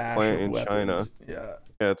secret Stash plant of in China. weapons. Yeah.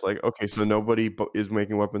 Yeah, it's like, okay, so nobody is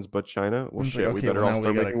making weapons but China. Well, It's like, shit, we okay, well better all now we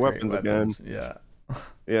start gotta making create weapons again. weapons. Yeah.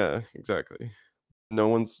 Yeah, exactly. No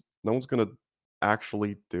one's gonna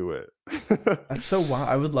actually do it. That's so wild.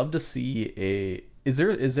 I would love to see a. Is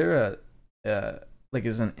there like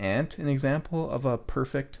is an ant an example of a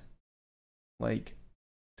perfect like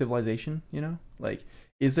civilization? You know, like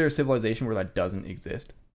is there a civilization where that doesn't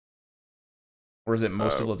exist, or is it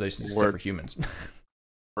most uh, civilizations except where for humans?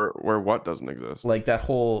 where what doesn't exist? Like that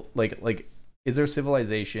whole like is there a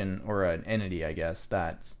civilization or an entity, I guess,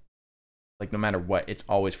 that's like no matter what, it's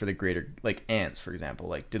always for the greater, like ants, for example.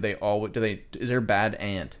 Like is there a bad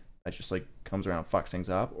ant that just like comes around and fucks things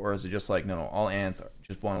up, or is it just like no, all ants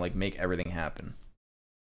just want to like make everything happen?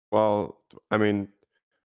 Well, I mean,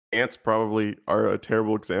 ants probably are a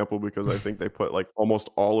terrible example because I think they put like almost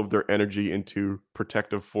all of their energy into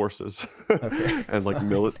protective forces Okay. and like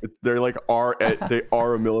they're like they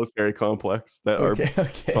are a military complex that are Okay,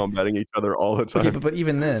 okay. combating each other all the Okay, time. but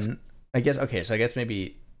even then, I guess okay, so I guess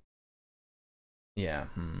maybe yeah,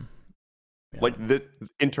 yeah. Like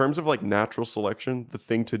in terms of like natural selection, the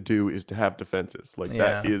thing to do is to have defenses. Like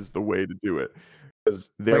that Yeah. is the way to do it.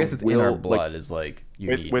 Because But I there guess it's in our will like blood is like you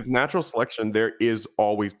with need with natural selection, there is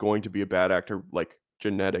always going to be a bad actor, like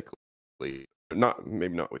genetically. Not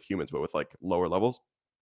maybe not with humans, but with like lower levels.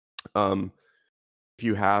 Um, if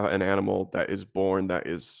you have an animal that is born that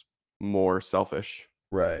is more selfish,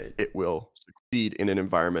 right. it will succeed in an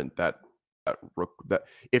environment that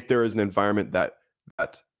if there is an environment that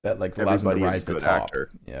That like allows them to everybody is a rise to the good top. actor,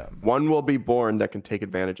 Yeah. one will be born that can take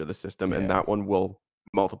advantage of the system, and Yeah. that one will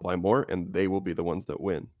multiply more, and they will be the ones that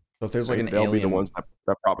win. So if there's like Right? an They'll be the alien ones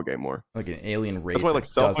that propagate more. That's race why like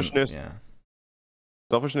that doesn't, yeah,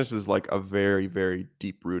 selfishness is like a very, very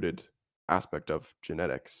deep rooted aspect of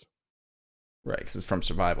genetics. right, because it's from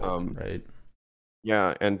survival, Um, right?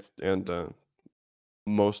 yeah, and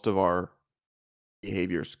most of our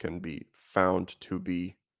behaviors can be found to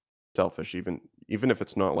be selfish, even if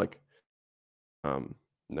it's not like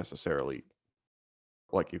necessarily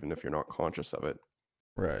like even if you're not conscious of it,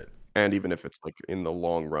 Right. and even if it's like in the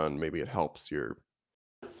long run, maybe it helps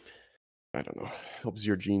I don't know, helps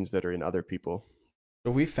your genes that are in other people.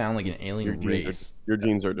 So if we found like an Your alien genes are race your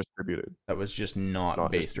genes are distributed, that was just not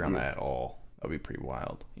not based around distributed. that at all, that'd be pretty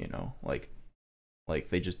wild, you know? Like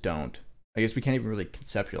they just don't. I guess we can't even really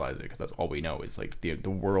conceptualize it because that's all we know is like the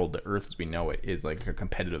world, the Earth as we know it, is like a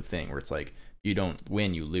competitive thing where it's like you don't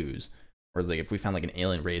win, you lose. Whereas like if we found like an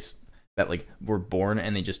alien race that like were born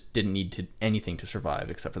and they just didn't need to anything to survive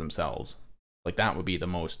except for themselves, like that would be the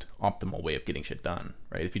most optimal way of getting shit done,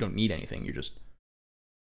 right? If you don't need anything, you're just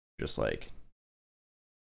like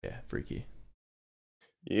yeah, freaky.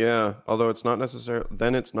 Yeah, although it's not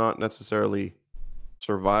necessarily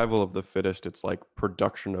survival of the fittest, it's like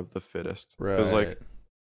production of the fittest. Because Right. like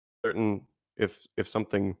certain if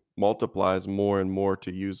something multiplies more and more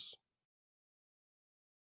to use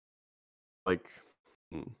like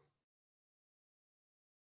hmm,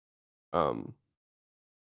 um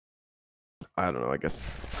I don't know, I guess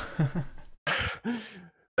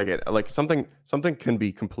like something can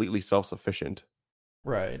be completely self-sufficient.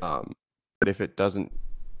 Right. Um but if it doesn't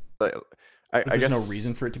like, If I there's no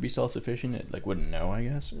reason guess for it to be self-sufficient, it like wouldn't know, I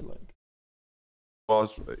guess, or like well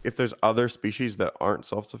if there's other species that aren't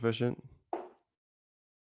self-sufficient,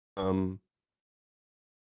 um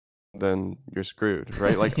then you're screwed,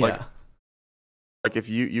 right? yeah. Like if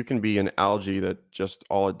you can be an algae that just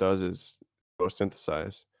all it does is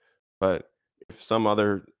photosynthesize, but if some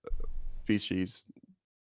other species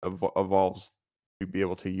evolves to be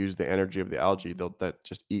able to use the energy of the algae, they'll that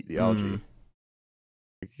just eat the Mm, algae.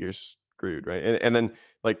 Like, you're screwed, right? And then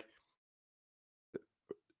like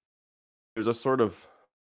there's a sort of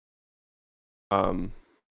um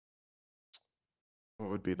what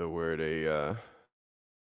would be the word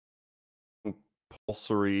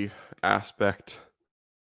compulsory aspect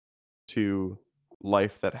to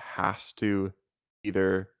life that has to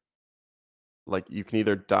either like you can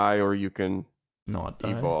either die or you can not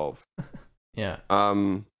die. evolve. Yeah.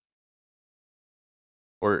 Um,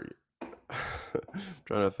 or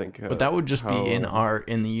trying to think But that would just be how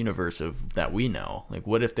in the universe of that we know. Like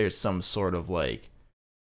what if there's some sort of like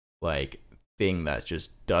thing that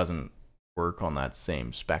just doesn't work on that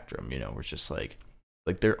same spectrum, where it's just like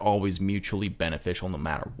they're always mutually beneficial no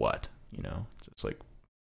matter what, it's like,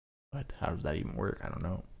 what? How does that even work? I don't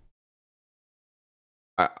know.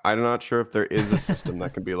 I'm not sure if there is a system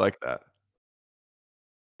that can be like that.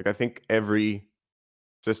 Like, I think every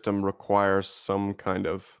system requires some kind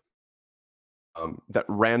of that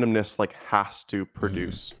randomness, like, has to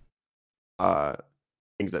produce uh,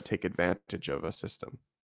 things that take advantage of a system.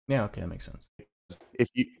 Yeah, okay, that makes sense.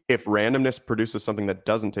 If randomness produces something that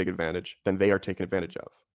doesn't take advantage, then they are taken advantage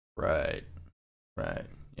of. Right.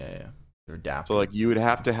 Yeah. They're adapting. So, like, you would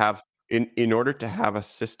have to have in order to have a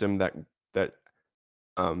system that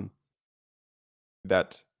um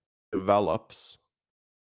that develops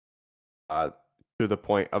to the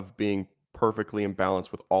point of being perfectly in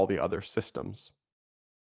balance with all the other systems,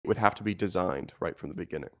 it would have to be designed right from the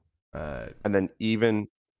beginning. And then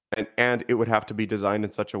and it would have to be designed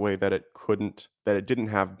in such a way that it didn't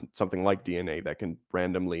have something like DNA that can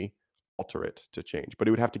randomly alter it to change. But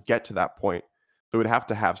it would have to get to that point. So it would have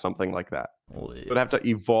to have something like that. It would have to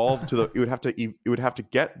evolve it would have to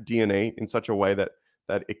get DNA in such a way that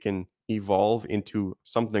it can evolve into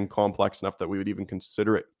something complex enough that we would even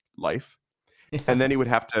consider it life. And then it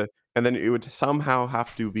would somehow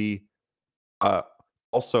have to be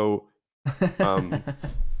also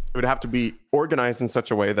it would have to be organized in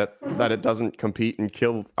such a way that it doesn't compete and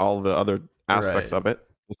kill all the other aspects of it.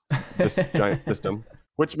 This giant system,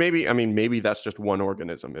 which maybe that's just one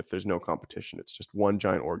organism. If there's no competition, it's just one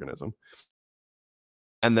giant organism,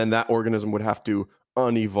 and then that organism would have to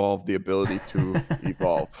unevolve the ability to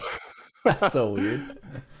evolve. That's so weird.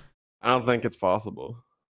 I don't think it's possible.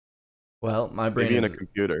 Well, my brain maybe is in a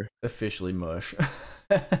computer officially mush.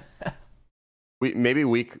 Maybe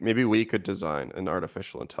we could design an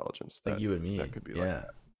artificial intelligence like you and me. That could be like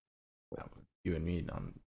you and me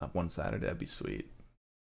on one Saturday. That'd be sweet.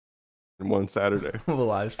 One Saturday. We'll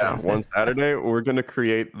live stream. One Saturday, we're gonna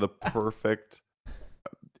create the perfect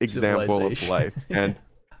example of life, and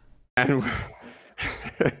and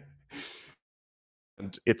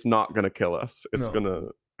it's not gonna kill us. It's gonna.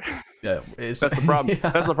 Yeah, that's the problem. Yeah.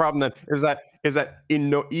 That's the problem. Then is that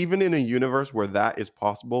even in a universe where that is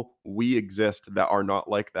possible, we exist that are not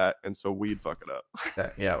like that, and so we'd fuck it up.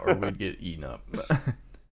 Yeah, or we'd get eaten up.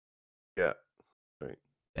 Yeah, right.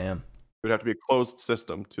 Damn. It would have to be a closed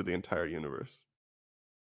system to the entire universe.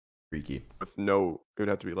 Freaky. With it would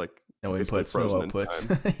have to be like no inputs, no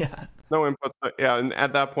outputs. Yeah. No inputs. Yeah, and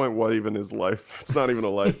at that point, what even is life? It's not even a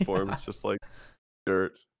life form. Yeah. It's just like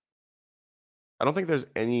dirt. I don't think there's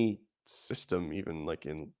any system even like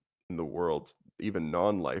in the world, even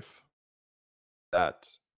non-life, that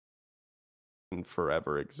can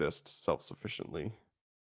forever exist self-sufficiently.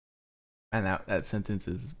 And that sentence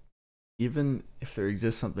is, even if there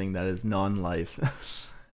exists something that is non-life,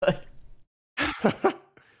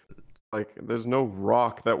 like there's no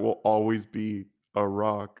rock that will always be a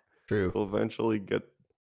rock. True. It'll eventually get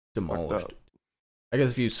demolished. I guess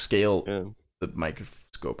if you scale the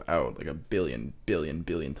microscope out like a billion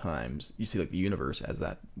times, you see like the universe as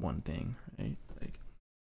that one thing, right?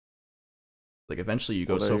 Like eventually you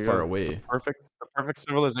go so far away. The perfect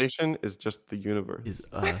civilization is just the universe. Is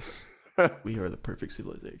us. We are the perfect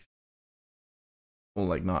civilization. Well,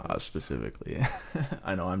 like not us specifically.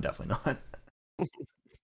 I know I'm definitely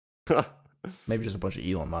not. Maybe just a bunch of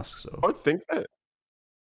Elon Musk. So I would think that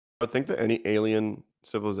any alien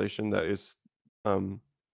civilization that is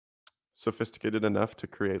sophisticated enough to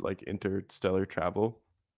create like interstellar travel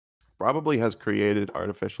probably has created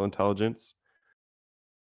artificial intelligence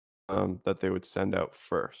that they would send out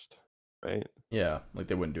first, right? Yeah, like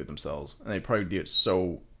they wouldn't do it themselves, and they probably do it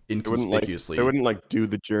so inconspicuously. They wouldn't like do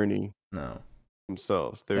the journey. No.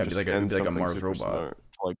 Themselves. They would just be like a Mars robot to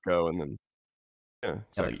like go and then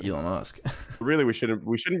exactly. Like Elon Musk. Really, we shouldn't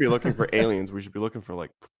be looking for aliens. We should be looking for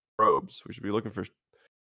like probes. We should be looking for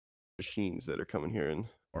machines that are coming here and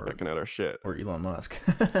checking out our shit. Or Elon Musk.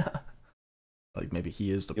 Like maybe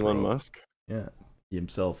he is the Elon probe. Musk. Yeah, he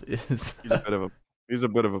himself is. He's a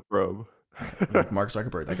bit of a probe. Like Mark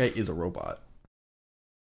Zuckerberg. That guy is a robot.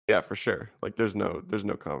 Yeah, for sure. Like there's no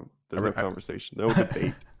conversation, no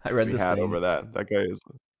debate. I read this thing over that. That guy is.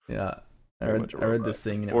 Yeah, I read this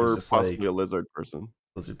thing, and it was just possibly like a lizard person.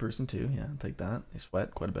 Lizard person too. Yeah, I'll take that. They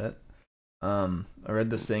sweat quite a bit. I read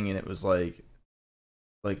this thing, and it was like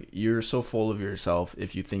you're so full of yourself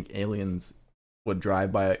if you think aliens would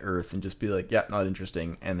drive by Earth and just be like, yeah, not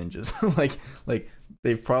interesting, and then just like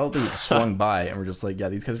they've probably swung by and we're just like, yeah,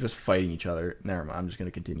 these guys are just fighting each other. Never mind, I'm just gonna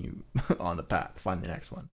continue on the path, find the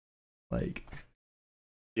next one. Like,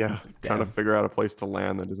 yeah, trying to figure out a place to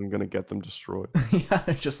land that isn't gonna get them destroyed. Yeah,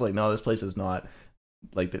 it's just like, no, this place is not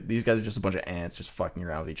Like these guys are just a bunch of ants just fucking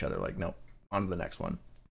around with each other. Like, nope, on to the next one.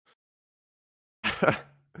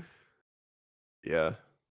 Yeah,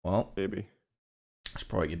 Well, maybe. let's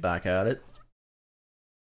probably get back at it.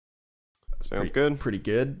 Sounds good. Pretty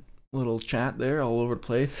good little chat there, all over the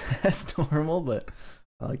place as normal, but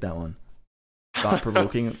I like that one.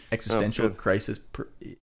 Thought-provoking, existential crisis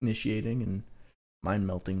initiating, and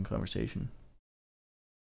mind-melting conversation.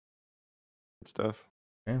 Good stuff.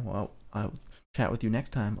 Okay, well, I'll chat with you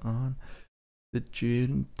next time on the Jude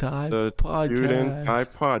and Ty The podcast. Jude and Ty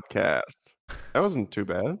podcast. That wasn't too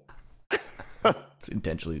bad. It's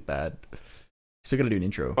intentionally bad. Still gotta do an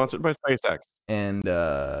intro. Sponsored by SpaceX. And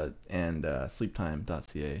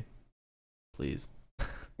sleeptime.ca, please.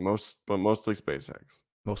 Mostly SpaceX.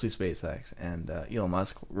 Mostly SpaceX and Elon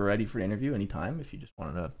Musk. We're ready for an interview anytime if you just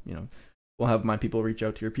wanted to, we'll have my people reach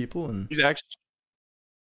out to your people. And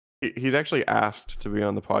he's actually asked to be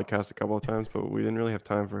on the podcast a couple of times, but we didn't really have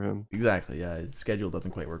time for him. Exactly, yeah. His schedule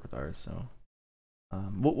doesn't quite work with ours, so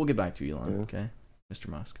we'll get back to you, Elon. Yeah. Okay, Mr.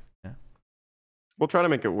 Musk. Yeah, we'll try to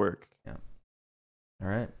make it work. Yeah. All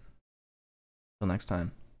right. Till next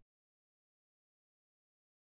time.